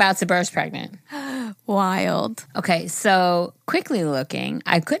 Like about to burst pregnant. Wow. Wild. Okay, so quickly looking,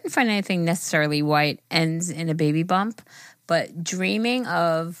 I couldn't find anything necessarily white ends in a baby bump, but dreaming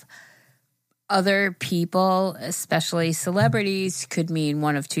of other people, especially celebrities, could mean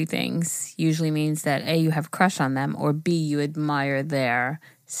one of two things. Usually means that A, you have a crush on them, or B, you admire their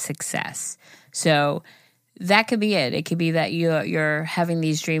success. So that could be it. It could be that you're having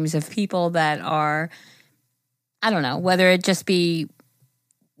these dreams of people that are, I don't know, whether it just be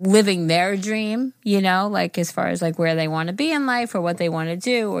living their dream, like as far as like where they want to be in life or what they want to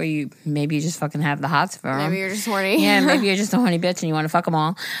do, or maybe you just fucking have the hots for them. Maybe you're just horny. Yeah, maybe you're just a horny bitch and you want to fuck them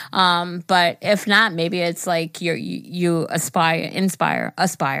all. But if not, maybe it's like you aspire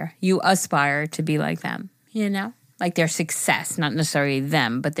to be like them, like their success, not necessarily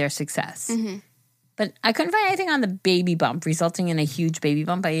them, but their success. Mm-hmm. But I couldn't find anything on the baby bump resulting in a huge baby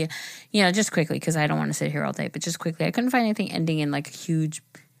bump. Just quickly, because I don't want to sit here all day, but just quickly, I couldn't find anything ending in like a huge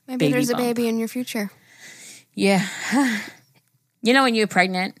Maybe baby there's bump. a baby in your future. Yeah. When you're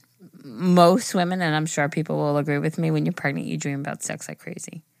pregnant, most women, and I'm sure people will agree with me, when you're pregnant, you dream about sex like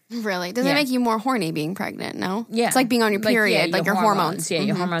crazy. Really? Does it make you more horny being pregnant? No? Yeah. It's like being on your period, like your hormones. Yeah,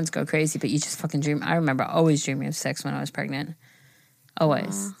 your hormones go crazy, but you just fucking dream. I remember always dreaming of sex when I was pregnant.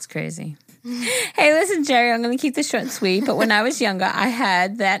 Always. It's crazy. Hey, listen, Jerry, I'm going to keep this short and sweet, but when I was younger, I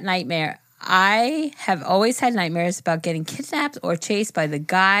had that nightmare. I have always had nightmares about getting kidnapped or chased by the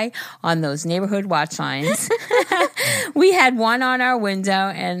guy on those neighborhood watch lines. We had one on our window,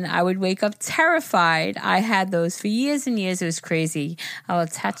 and I would wake up terrified. I had those for years and years. It was crazy. I'll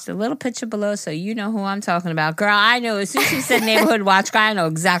attach the little picture below so you know who I'm talking about. Girl, I know. As soon as you said neighborhood watch guy, I know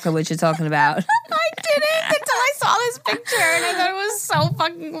exactly what you're talking about. I didn't until I saw this picture, and I thought it was so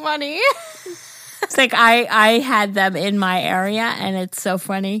fucking funny. It's like I had them in my area, and it's so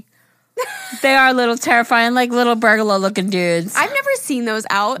funny. They are a little terrifying, like little burglar looking dudes. I've never seen those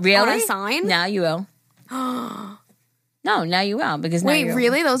out on a sign. Now you will. No, now you will. Because Wait, now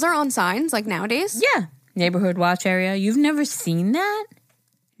really? Those are on signs like nowadays? Yeah. Neighborhood watch area. You've never seen that?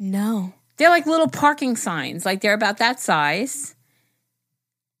 No. They're like little parking signs. Like they're about that size.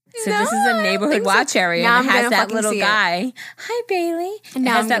 So No, this is a neighborhood watch area. Now and it I'm has gonna that fucking little see guy. Hi, Bailey. And it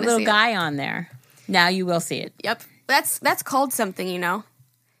now has I'm that gonna little see guy on there. Now you will see it. Yep. That's called something,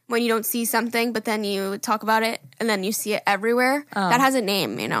 when you don't see something, but then you talk about it and then you see it everywhere. That has a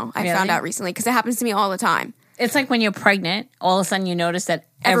name, I found out recently because it happens to me all the time. It's like when you're pregnant, all of a sudden you notice that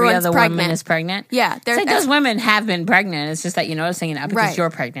Everyone's every other pregnant. woman is pregnant. Yeah. It's like those women have been pregnant. It's just that you're noticing it now because Right. you're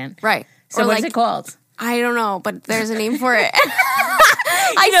pregnant. Right. So Or what is it called? I don't know, but there's a name for it.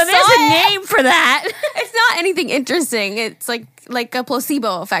 There's a name for that. It's not anything interesting. It's like a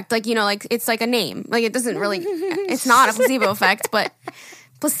placebo effect. It's like a name. Like it doesn't really, it's not a placebo effect, but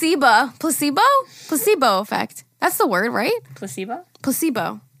placebo effect. That's the word, right? Placebo?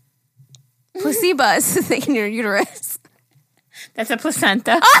 Placebo is the thing in your uterus. That's a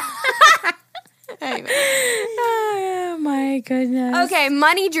placenta. Anyway. Oh my goodness. Okay,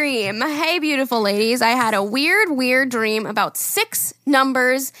 money dream. Hey, beautiful ladies. I had a weird dream about 6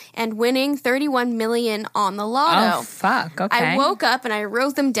 numbers and winning 31 million on the lotto. Oh, fuck. Okay. I woke up and I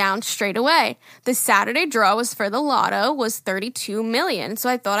wrote them down straight away. The Saturday draw was for the lotto was 32 million, so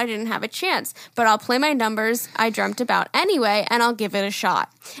I thought I didn't have a chance. But I'll play my numbers I dreamt about anyway, and I'll give it a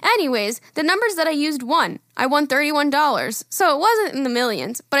shot. Anyways, the numbers that I used won. I won $31, so it wasn't in the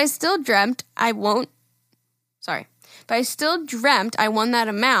millions, but I still dreamt I won that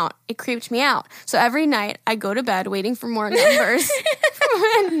amount. It creeped me out. So every night I go to bed waiting for more numbers.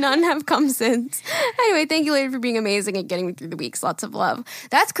 And none have come since. Anyway, thank you, lady, for being amazing at getting me through the weeks. Lots of love.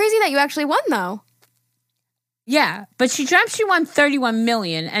 That's crazy that you actually won, though. Yeah, but she dreamt she won 31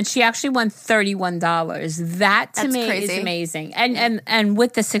 million and she actually won $31. That to That's me crazy. is amazing. And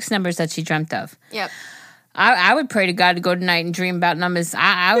with the 6 numbers that she dreamt of. Yep. I would pray to God to go tonight and dream about numbers.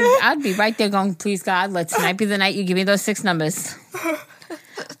 I'd be right there going, please God, let tonight be the night you give me those 6 numbers.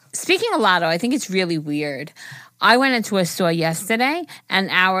 Speaking of lotto, I think it's really weird. I went into a store yesterday, and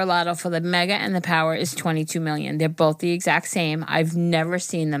our lotto for the Mega and the Power is 22 million. They're both the exact same. I've never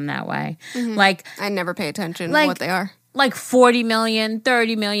seen them that way. Mm-hmm. Like I never pay attention to what they are. Like 40 million,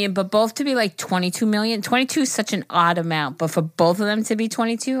 30 million, but both to be like 22 million. 22 is such an odd amount, but for both of them to be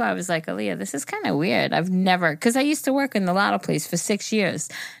 22, I was like, Aaliyah, this is kind of weird. I've never, because I used to work in the lotto place for 6 years.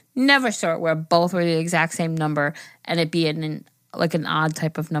 Never saw it where both were the exact same number and it be an odd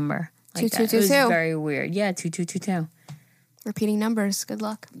type of number. Like 2222. It was very weird. Yeah, 2222. Repeating numbers. Good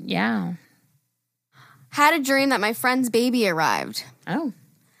luck. Yeah. Had a dream that my friend's baby arrived. Oh.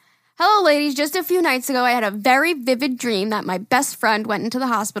 Hello, ladies. Just a few nights ago, I had a very vivid dream that my best friend went into the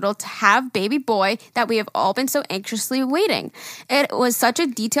hospital to have baby boy that we have all been so anxiously waiting. It was such a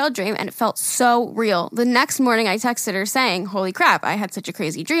detailed dream, and it felt so real. The next morning, I texted her saying, holy crap, I had such a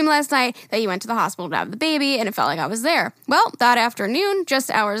crazy dream last night that you went to the hospital to have the baby, and it felt like I was there. Well, that afternoon, just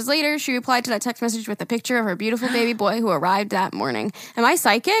hours later, she replied to that text message with a picture of her beautiful baby boy who arrived that morning. Am I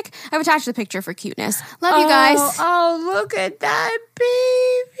psychic? I've attached the picture for cuteness. Love you guys. Oh, look at that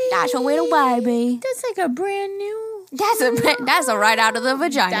baby. That's a little baby. That's like a brand new. That's a right out of the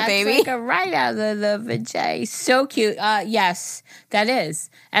vagina, baby. That's like a right out of the vagina. So cute. Yes, that is.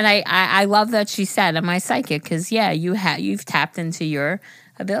 And I love that she said, "Am I psychic?" Because you've tapped into your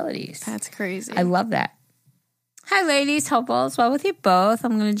abilities. That's crazy. I love that. Hi, ladies. Hope all is well with you both.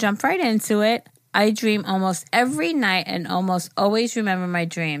 I'm going to jump right into it. I dream almost every night and almost always remember my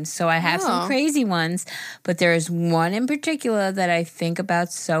dreams. So I have some crazy ones, but there is one in particular that I think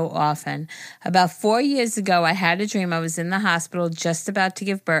about so often. About 4 years ago, I had a dream I was in the hospital just about to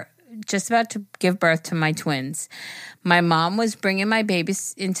give birth to my twins. My mom was bringing my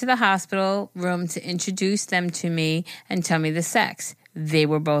babies into the hospital room to introduce them to me and tell me the sex. They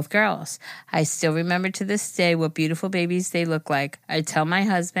were both girls. I still remember to this day what beautiful babies they look like. I tell my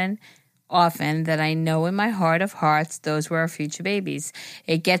husband often that I know in my heart of hearts those were our future babies.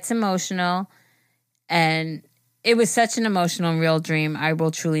 It gets emotional, and it was such an emotional and real dream I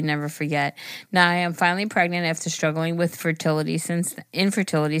will truly never forget. Now I am finally pregnant after struggling with infertility since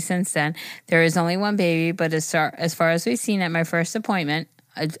then. There is only one baby, but as far as we've seen at my first appointment,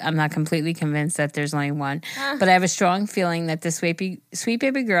 I'm not completely convinced that there's only one, but I have a strong feeling that this sweet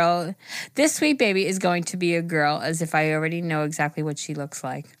baby is going to be a girl, as if I already know exactly what she looks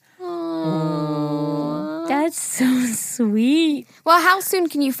like. Oh, that's so sweet. Well, how soon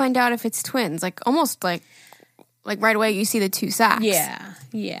can you find out if it's twins? Like almost like right away you see the two sacks.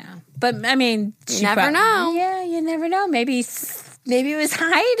 Yeah. But I mean, you never know. Yeah, you never know. Maybe it was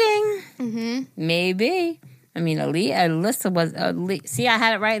hiding. Mm-hmm. Maybe. I mean, Alyssa was. See, I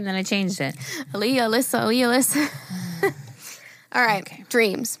had it right and then I changed it. Alyssa. All right, okay.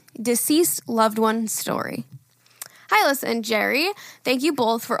 Dreams. Deceased loved one story. Hi, Alyssa and Jerry. Thank you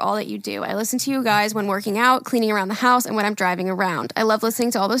both for all that you do. I listen to you guys when working out, cleaning around the house, and when I'm driving around. I love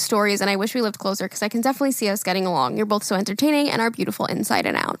listening to all those stories, and I wish we lived closer because I can definitely see us getting along. You're both so entertaining and are beautiful inside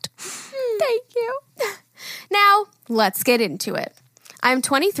and out. Thank you. Now, let's get into it. I'm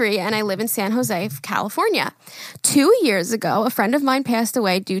 23 and I live in San Jose, California. 2 years ago, a friend of mine passed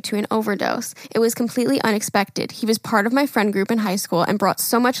away due to an overdose. It was completely unexpected. He was part of my friend group in high school and brought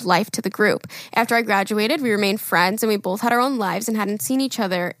so much life to the group. After I graduated, we remained friends and we both had our own lives and hadn't seen each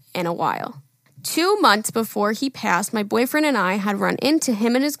other in a while. 2 months before he passed, my boyfriend and I had run into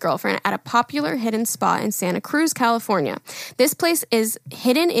him and his girlfriend at a popular hidden spot in Santa Cruz, California. This place is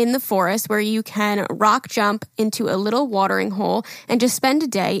hidden in the forest where you can rock jump into a little watering hole and just spend a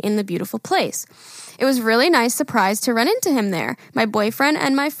day in the beautiful place. It was a really nice surprise to run into him there. My boyfriend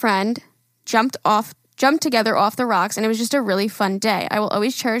and my friend jumped together off the rocks, and it was just a really fun day. I will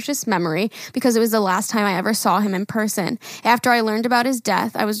always cherish this memory because it was the last time I ever saw him in person. After I learned about his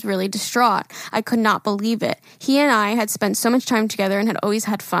death, I was really distraught. I could not believe it. He and I had spent so much time together and had always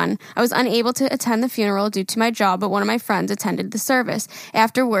had fun. I was unable to attend the funeral due to my job, but one of my friends attended the service.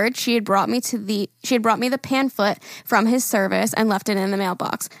 Afterwards, she had brought me the pamphlet from his service and left it in the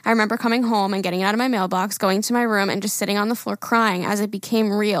mailbox. I remember coming home and getting out of my mailbox, going to my room, and just sitting on the floor crying as it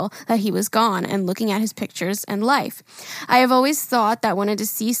became real that he was gone and looking at his pictures and life. I have always thought that when a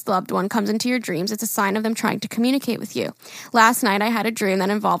deceased loved one comes into your dreams, it's a sign of them trying to communicate with you. Last night, I had a dream that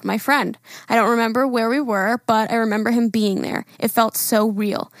involved my friend. I don't remember where we were, but I remember him being there. It felt so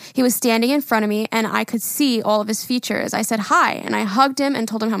real. He was standing in front of me, and I could see all of his features. I said hi, and I hugged him and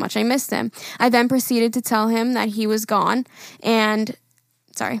told him how much I missed him. I then proceeded to tell him that he was gone, and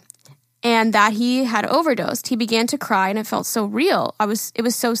that he had overdosed. He began to cry and it felt so real. It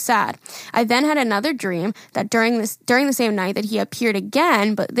was so sad. I then had another dream that during the same night that he appeared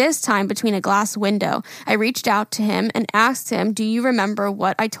again, but this time between a glass window. I reached out to him and asked him, "Do you remember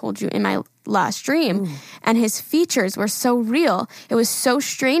what I told you in my last dream?" And his features were so real. It was so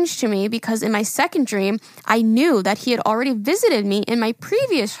strange to me because in my second dream, I knew that he had already visited me in my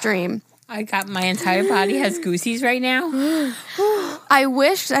previous dream. I got my entire body has goosies right now. I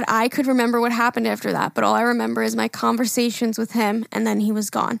wish that I could remember what happened after that, but all I remember is my conversations with him, and then he was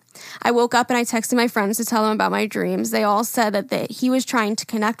gone. I woke up and I texted my friends to tell them about my dreams. They all said that he was trying to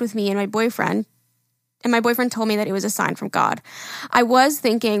connect with me and my boyfriend, and my boyfriend told me that it was a sign from God. I was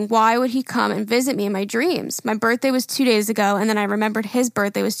thinking, why would he come and visit me in my dreams? My birthday was 2 days ago, and then I remembered his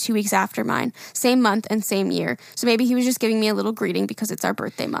birthday was 2 weeks after mine. Same month and same year. So maybe he was just giving me a little greeting because it's our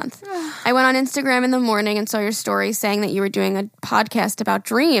birthday month. I went on Instagram in the morning and saw your story saying that you were doing a podcast about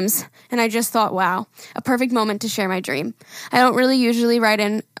dreams, and I just thought, wow, a perfect moment to share my dream. I don't really usually write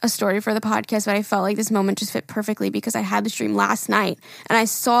in a story for the podcast, but I felt like this moment just fit perfectly because I had this dream last night, and I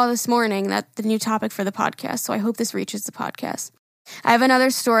saw this morning that the new topic for the podcast, so I hope this reaches the podcast. I have another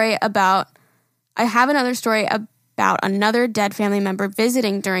story about another dead family member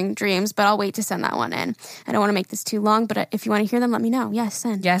visiting during dreams, but I'll wait to send that one in. I don't want to make this too long, but if you want to hear them, let me know. Yes,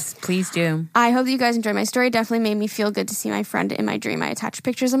 send. Yes, please do. I hope that you guys enjoyed my story. Definitely made me feel good to see my friend in my dream. I attached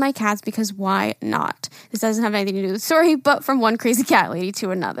pictures of my cats because why not? This doesn't have anything to do with the story, but from one crazy cat lady to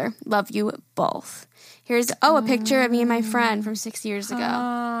another. Love you both. Here's, a picture of me and my friend from 6 years ago.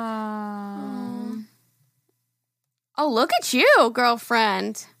 Oh, look at you,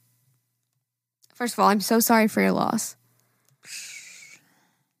 girlfriend. First of all, I'm so sorry for your loss.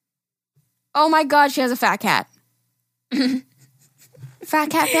 Oh my God, she has a fat cat. Fat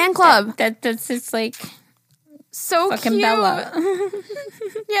cat fan club. That's just like so fucking cute. Bella.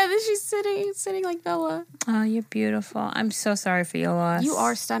 Yeah, then she's sitting like Bella. Oh, you're beautiful. I'm so sorry for your loss. You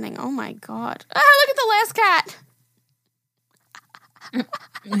are stunning. Oh my God. Look at the last cat.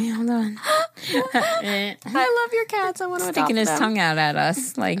 Wait, hold on. I love your cats. I want to adopt Sticking his them. tongue out at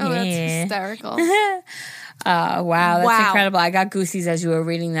us. Like, Oh, that's yeah. hysterical. Wow, that's incredible. I got goosies as you were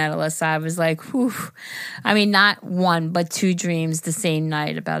reading that, Alyssa. I was like, whew. I mean, not one, but two dreams the same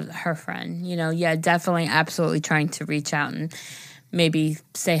night about her friend. You know, yeah, definitely, absolutely trying to reach out and maybe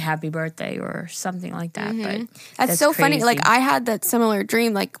say happy birthday or something like that. Mm-hmm. But that's so crazy. funny. Like, I had that similar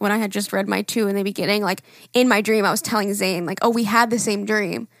dream, like, when I had just read my 2 in the beginning. Like, in my dream, I was telling Zane, like, oh, we had the same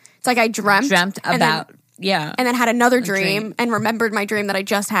dream. It's like I dreamt about, and then had another dream and remembered my dream that I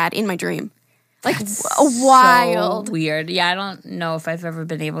just had in my dream. Like, that's wild. So weird. Yeah, I don't know if I've ever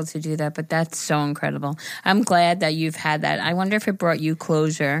been able to do that, but that's so incredible. I'm glad that you've had that. I wonder if it brought you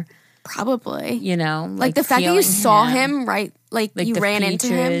closure. Probably. You know? Like the fact that you saw him, right? Like you the ran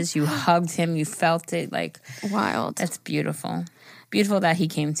features, into him. you hugged him, you felt it. Like, wild. That's beautiful. Beautiful that he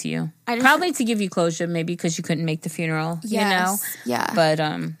came to you. Probably to give you closure, maybe because you couldn't make the funeral, yes, you know? Yeah. But,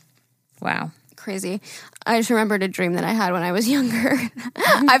 wow. Crazy. I just remembered a dream that I had when I was younger.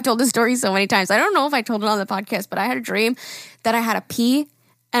 I've told the story so many times. I don't know if I told it on the podcast, but I had a dream that I had to pee,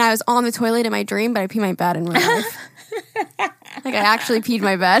 and I was on the toilet in my dream, but I peed my bed in real life. Like, I actually peed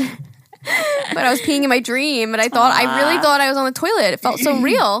my bed. But I was peeing in my dream, and I really thought I was on the toilet. It felt so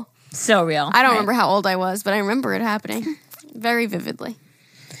real. So real. I don't remember how old I was, but I remember it happening very vividly.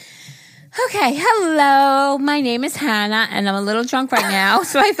 Okay, hello. My name is Hannah, and I'm a little drunk right now,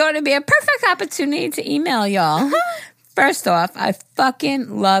 so I thought it'd be a perfect opportunity to email y'all. First off, I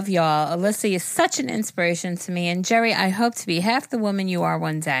fucking love y'all. Alyssa is such an inspiration to me, and Jerry, I hope to be half the woman you are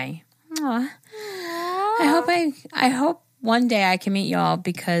one day. Aww. I hope one day I can meet y'all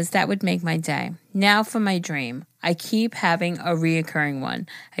because that would make my day. Now for my dream. I keep having a reoccurring one.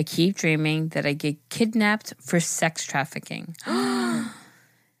 I keep dreaming that I get kidnapped for sex trafficking.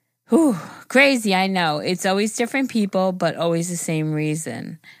 Whew, crazy, I know. It's always different people, but always the same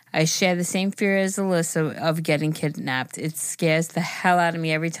reason. I share the same fear as Alyssa of getting kidnapped. It scares the hell out of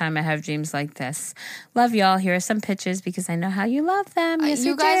me every time I have dreams like this. Love y'all. Here are some pictures because I know how you love them. Yes,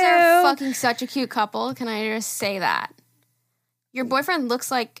 you guys are fucking such a cute couple. Can I just say that? Your boyfriend looks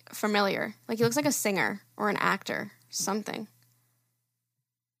like familiar. Like, he looks like a singer or an actor. Something.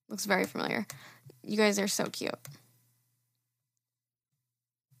 Looks very familiar. You guys are so cute.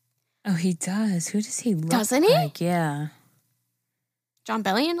 Oh, he does. Who does he look Doesn't he? like? Yeah. John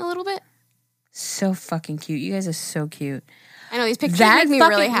Bellion a little bit? So fucking cute. You guys are so cute. I know, these pictures make me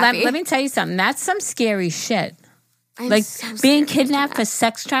really happy. Let me tell you something. That's some scary shit. I'm like so being scared kidnapped for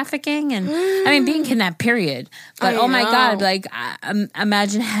sex trafficking and I mean being kidnapped period, but oh my god, like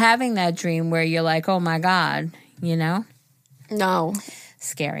imagine having that dream where you're like, oh my god, you know? No.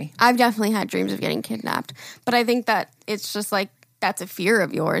 Scary. I've definitely had dreams of getting kidnapped, but I think that it's just like that's a fear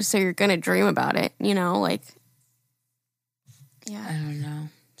of yours, so you're gonna dream about it, you know? Like, yeah. I don't know.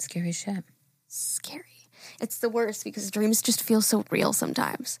 Scary shit. Scary. It's the worst because dreams just feel so real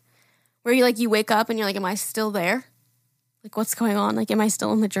sometimes. Where you wake up and you're like, am I still there? Like, what's going on? Like, am I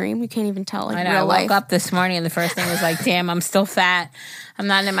still in the dream? You can't even tell. Like, I know. real I life. woke up this morning and the first thing was like, damn, I'm still fat. I'm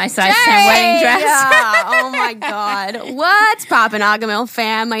not in my size 10 wedding dress. Yeah. Oh my God. What's poppin', Agamil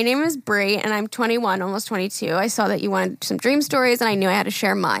fam? My name is Brie and I'm 21, almost 22. I saw that you wanted some dream stories and I knew I had to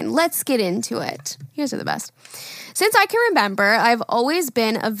share mine. Let's get into it. You guys are the best. Since I can remember, I've always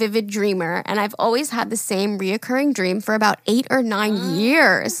been a vivid dreamer, and I've always had the same reoccurring dream for about 8 or 9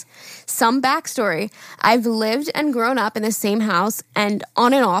 years. Some backstory. I've lived and grown up in the same house and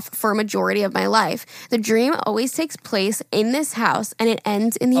on and off for a majority of my life. The dream always takes place in this house, and it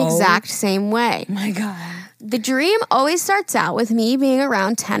ends in the exact same way. My God. The dream always starts out with me being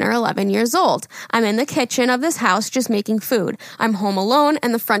around 10 or 11 years old. I'm in the kitchen of this house just making food. I'm home alone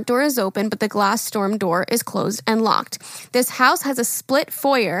and the front door is open, but the glass storm door is closed and locked. This house has a split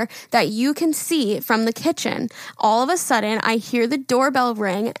foyer that you can see from the kitchen. All of a sudden, I hear the doorbell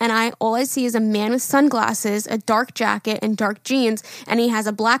ring, and all I see is a man with sunglasses, a dark jacket, and dark jeans, and he has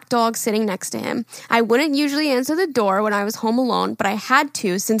a black dog sitting next to him. I wouldn't usually answer the door when I was home alone, but I had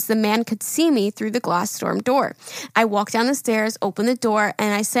to since the man could see me through the glass storm door. I walk down the stairs, open the door,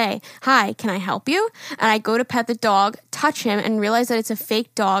 and I say, "Hi, can I help you?" And I go to pet the dog, touch him, and realize that it's a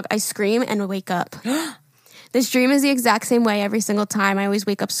fake dog. I scream and wake up. This dream is the exact same way every single time. I always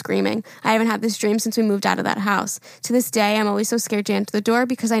wake up screaming. I haven't had this dream since we moved out of that house. To this day, I'm always so scared to enter the door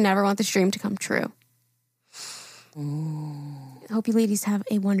because I never want this dream to come true. I hope you ladies have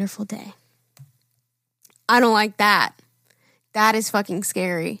a wonderful day. I don't like that. That is fucking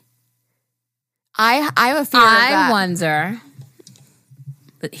scary. I have a fear of that. I wonder,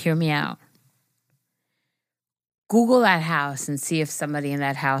 but hear me out. Google that house and see if somebody in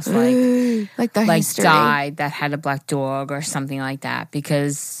that house like history. died that had a black dog or something like that,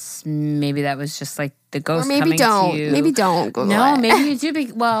 because maybe that was just like the ghost coming to you. Maybe don't Google No, it. maybe you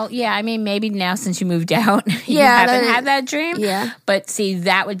do. Well, yeah, I mean, maybe now since you moved out, you haven't had that dream. Yeah. But see,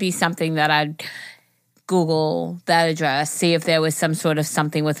 that would be something that I'd Google that address, see if there was some sort of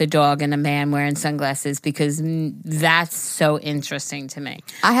something with a dog and a man wearing sunglasses, because that's so interesting to me.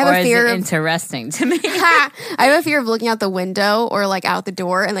 I have a fear of interesting to me. I have a fear of looking out the window or like out the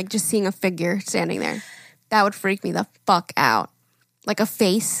door and like just seeing a figure standing there. That would freak me the fuck out. Like a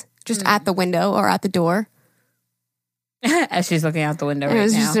face just at the window or at the door. As she's looking out the window right now. It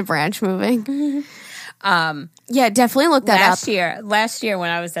was just a branch moving. Yeah, definitely look that up. Last year when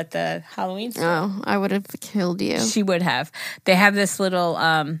I was at the Halloween store. Oh, I would have killed you. She would have. They have this little,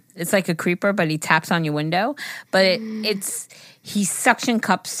 it's like a creeper, but he taps on your window. But he suction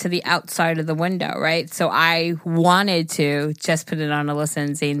cups to the outside of the window, right? So I wanted to just put it on Alyssa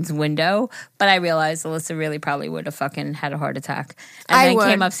and Zane's window, but I realized Alyssa really probably would have fucking had a heart attack. And then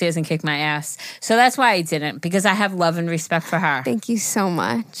came upstairs and kicked my ass. So that's why I didn't, because I have love and respect for her. Thank you so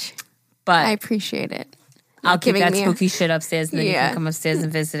much. But I appreciate it. I'll keep that spooky shit upstairs, and then you can come upstairs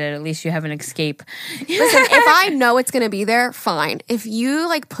and visit it. At least you have an escape. Listen, if I know it's going to be there, fine. If you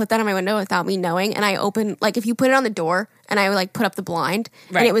like put that on my window without me knowing, and I open, like if you put it on the door and I would like put up the blind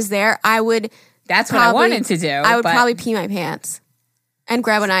and it was there, I would. That's what I wanted to do. I would probably pee my pants and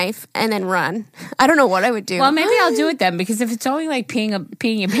grab a knife and then run. I don't know what I would do. Well, maybe I'll do it then, because if it's only like peeing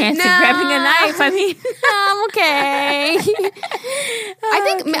your pants and grabbing a knife, I mean, I'm okay.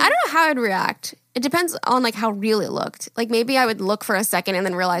 I don't know how I'd react. It depends on like how real it looked. Like maybe I would look for a second and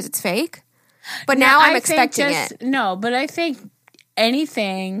then realize it's fake. But now I'm expecting it. No, but I think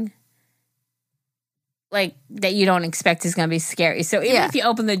anything like that you don't expect is going to be scary. So even if you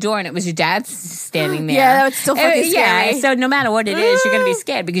open the door and it was your dad standing there. Yeah, that would still fucking scare me. So no matter what it is, you're going to be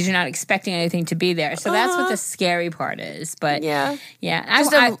scared because you're not expecting anything to be there. So that's what the scary part is. But yeah.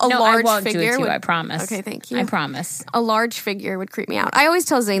 Just a large I won't figure do it too, I promise. Okay, thank you. I promise. A large figure would creep me out. I always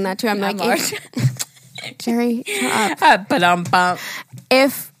tell Zane that too. I'm like, Jerry, shut up.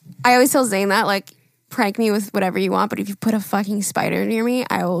 If I always tell Zane that, like, prank me with whatever you want, but if you put a fucking spider near me,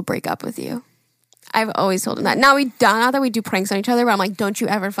 I will break up with you. I've always told him that. Not that we do pranks on each other, but I'm like, don't you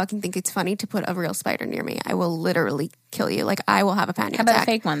ever fucking think it's funny to put a real spider near me. I will literally kill you. Like, I will have a panic attack. How about a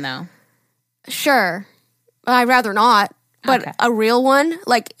fake one, though? Sure. I'd rather not. But a real one,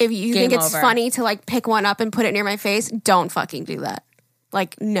 like, if you think it's funny to, like, pick one up and put it near my face, don't fucking do that.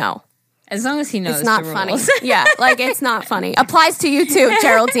 Like, no. As long as he knows it's not the funny. rules. Yeah, like, it's not funny. Applies to you, too,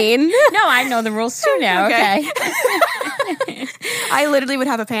 Geraldine. No, I know the rules, too, now. Okay. I literally would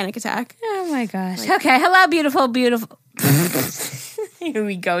have a panic attack. Oh, my gosh. Okay. Hello, beautiful, beautiful. Here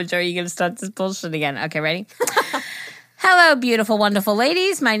we go, Joe. You're going to start this bullshit again. Okay, ready? Hello, beautiful, wonderful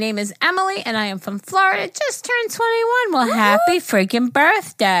ladies. My name is Emily, and I am from Florida. Just turned 21. Well, happy freaking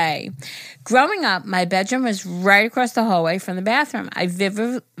birthday. Growing up, my bedroom was right across the hallway from the bathroom. I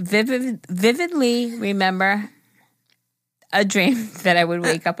vividly remember a dream that I would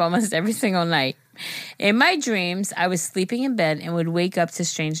wake up almost every single night In my dreams, I was sleeping in bed and would wake up to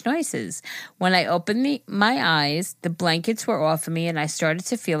strange noises. When I opened my eyes, the blankets were off of me and I started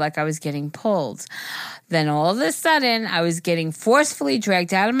to feel like I was getting pulled. Then all of a sudden, I was getting forcefully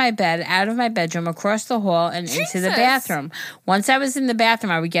dragged out of my bed, out of my bedroom, across the hall, and into the bathroom. Once I was in the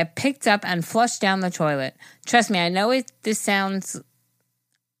bathroom, I would get picked up and flushed down the toilet. Trust me, I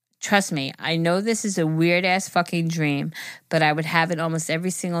know this is a weird-ass fucking dream, but I would have it almost every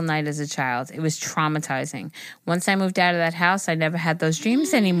single night as a child. It was traumatizing. Once I moved out of that house, I never had those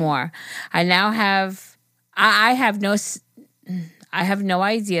dreams anymore. I have no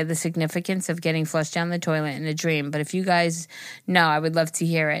idea the significance of getting flushed down the toilet in a dream, but if you guys know, I would love to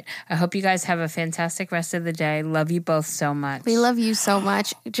hear it. I hope you guys have a fantastic rest of the day. Love you both so much. We love you so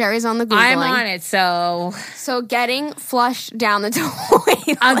much. Jerry's on the Googling. I'm on it, so getting flushed down the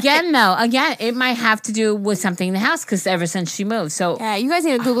toilet. Again, it might have to do with something in the house because ever since she moved. So yeah, you guys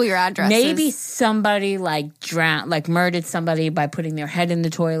need to Google your addresses. Maybe somebody murdered somebody by putting their head in the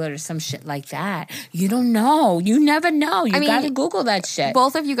toilet or some shit like that. You don't know. You never know. You got to Google that shit.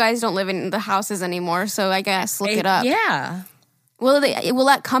 Both of you guys don't live in the houses anymore, so I guess look it up. Yeah. Will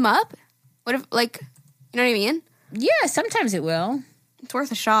that come up? What if, you know what I mean? Yeah, sometimes it will. It's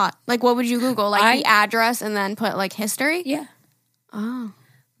worth a shot. What would you Google? The address and then put history? Yeah. Oh.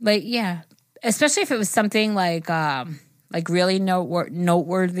 Yeah. Especially if it was something really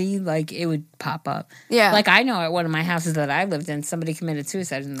noteworthy, it would pop up. Yeah. I know at one of my houses that I lived in, somebody committed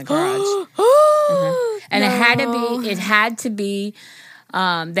suicide in the garage. Mm-hmm. And it had to be,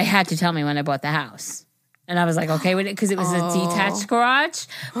 they had to tell me when I bought the house. And I was okay with it because it was a detached garage,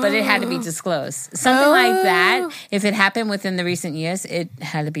 but it had to be disclosed. Something like that, if it happened within the recent years, it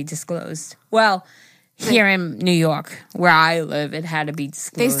had to be disclosed. Well, here in New York, where I live, it had to be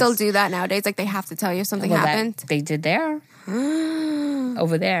disclosed. They still do that nowadays. They have to tell you if something happened. They did there.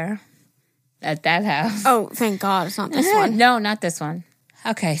 Over there. At that house. Oh, thank God. It's not this one. No, not this one.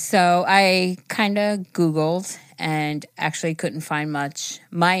 Okay, so I kind of Googled and actually couldn't find much.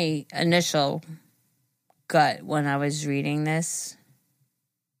 My initial gut when I was reading this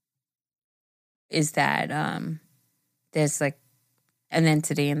is that there's an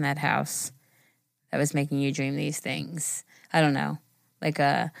entity in that house that was making you dream these things. I don't know.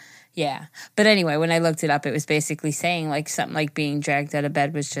 Yeah. But anyway, when I looked it up, it was basically saying something like being dragged out of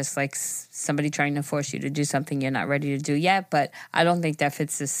bed was just somebody trying to force you to do something you're not ready to do yet. But I don't think that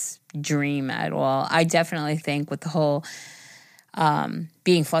fits this dream at all. I definitely think with the whole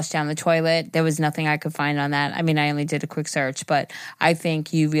being flushed down the toilet, there was nothing I could find on that. I mean, I only did a quick search, but I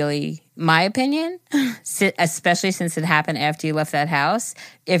think you really, my opinion, especially since it happened after you left that house,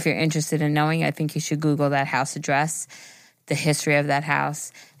 if you're interested in knowing, I think you should Google that house address, the history of that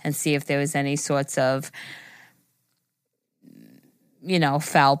house, and see if there was any sorts of,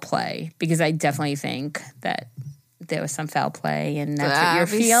 foul play. Because I definitely think that there was some foul play, and that's what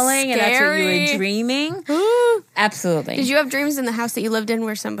you're feeling, and that's what you were dreaming. Absolutely. Did you have dreams in the house that you lived in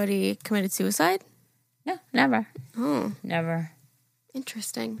where somebody committed suicide? No, never. Oh. Never.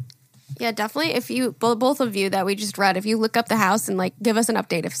 Interesting. Yeah, definitely. If you, both of you that we just read, if you look up the house and give us an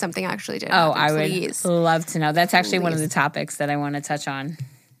update if something actually did happen, I please. would love to know. That's actually one of the topics that I want to touch on.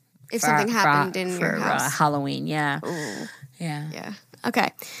 If something happened in your house. Halloween, yeah. Ooh. Yeah. Yeah.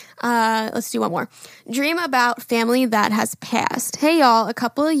 Okay. Let's do one more. Dream about family that has passed. Hey, y'all. A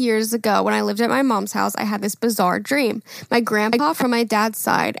couple of years ago, when I lived at my mom's house, I had this bizarre dream. My grandpa from my dad's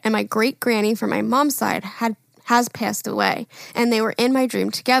side and my great-granny from my mom's side has passed away, and they were in my dream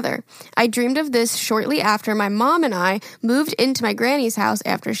together. I dreamed of this shortly after my mom and I moved into my granny's house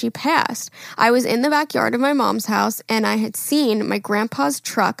after she passed. I was in the backyard of my mom's house, and I had seen my grandpa's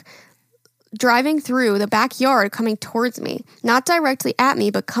truck driving through the backyard coming towards me, not directly at me,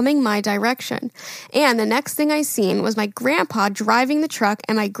 but coming my direction. And the next thing I seen was my grandpa driving the truck,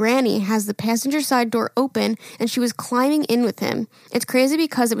 and my granny has the passenger side door open, and she was climbing in with him. It's crazy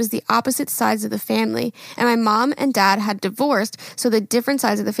because it was the opposite sides of the family, and my mom and dad had divorced, so the different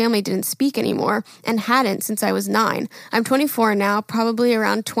sides of the family didn't speak anymore, and hadn't since I was 9. I'm 24 now, probably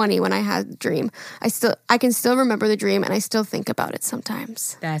around 20 when I had the dream. I can still remember the dream, and I still think about it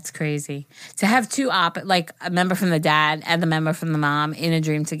sometimes. That's crazy. To have two a member from the dad and the member from the mom in a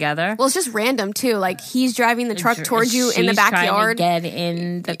dream together. Well, it's just random too. He's driving the truck towards you in the backyard. Trying to get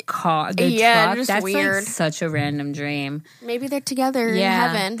in the car. The truck. Just that's weird. Such a random dream. Maybe they're together in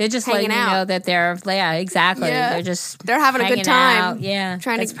heaven. They're just hanging letting you know that they're. Yeah, exactly. Yeah. They're having a good time. Out. Yeah,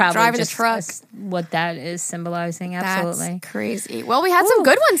 trying to drive in the truck. What that is symbolizing. Absolutely. That's crazy. Well, we had some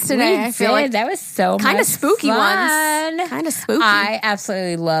good ones today. I feel like that was so kind of spooky fun. ones. Kind of spooky. I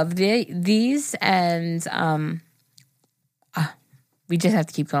absolutely love these, and We just have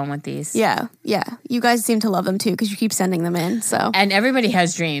to keep going with these. Yeah. You guys seem to love them too because you keep sending them in. So And everybody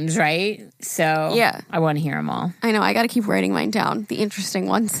has dreams, right? So yeah, I want to hear them all. I know. I got to keep writing mine down. The interesting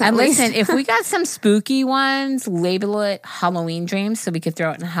ones. And listen, if we got some spooky ones, label it Halloween dreams so we could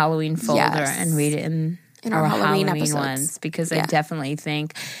throw it in a Halloween folder and read it in our Halloween episodes. Ones. Because I definitely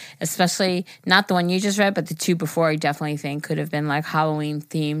think, especially not the one you just read, but the two before, I definitely think could have been like Halloween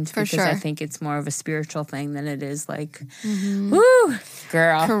themed. For because sure. I think it's more of a spiritual thing than it is like, woo,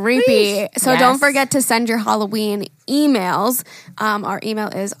 girl. Creepy. Please. So don't forget to send your Halloween emails. Our email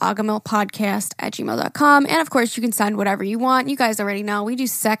is agamilpodcast@gmail.com. And of course, you can send whatever you want. You guys already know we do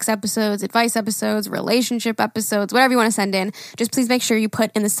sex episodes, advice episodes, relationship episodes, whatever you want to send in. Just please make sure you put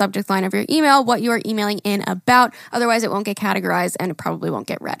in the subject line of your email what you are emailing in about. Otherwise, it won't get categorized and it probably won't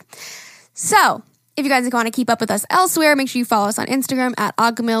get read. So if you guys want to keep up with us elsewhere, make sure you follow us on Instagram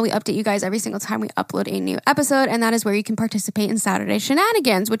 @Agamil. We update you guys every single time we upload a new episode, and that is where you can participate in Saturday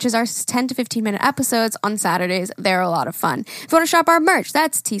Shenanigans, which is our 10 to 15 minute episodes on Saturdays. They're a lot of fun. If you want to shop our merch,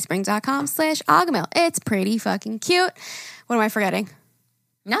 that's teesprings.com/Agamil. It's pretty fucking cute. What am I forgetting?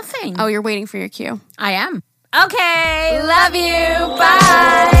 Nothing. Oh, you're waiting for your cue. I am. Okay. Love you.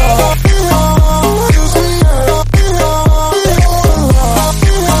 Bye.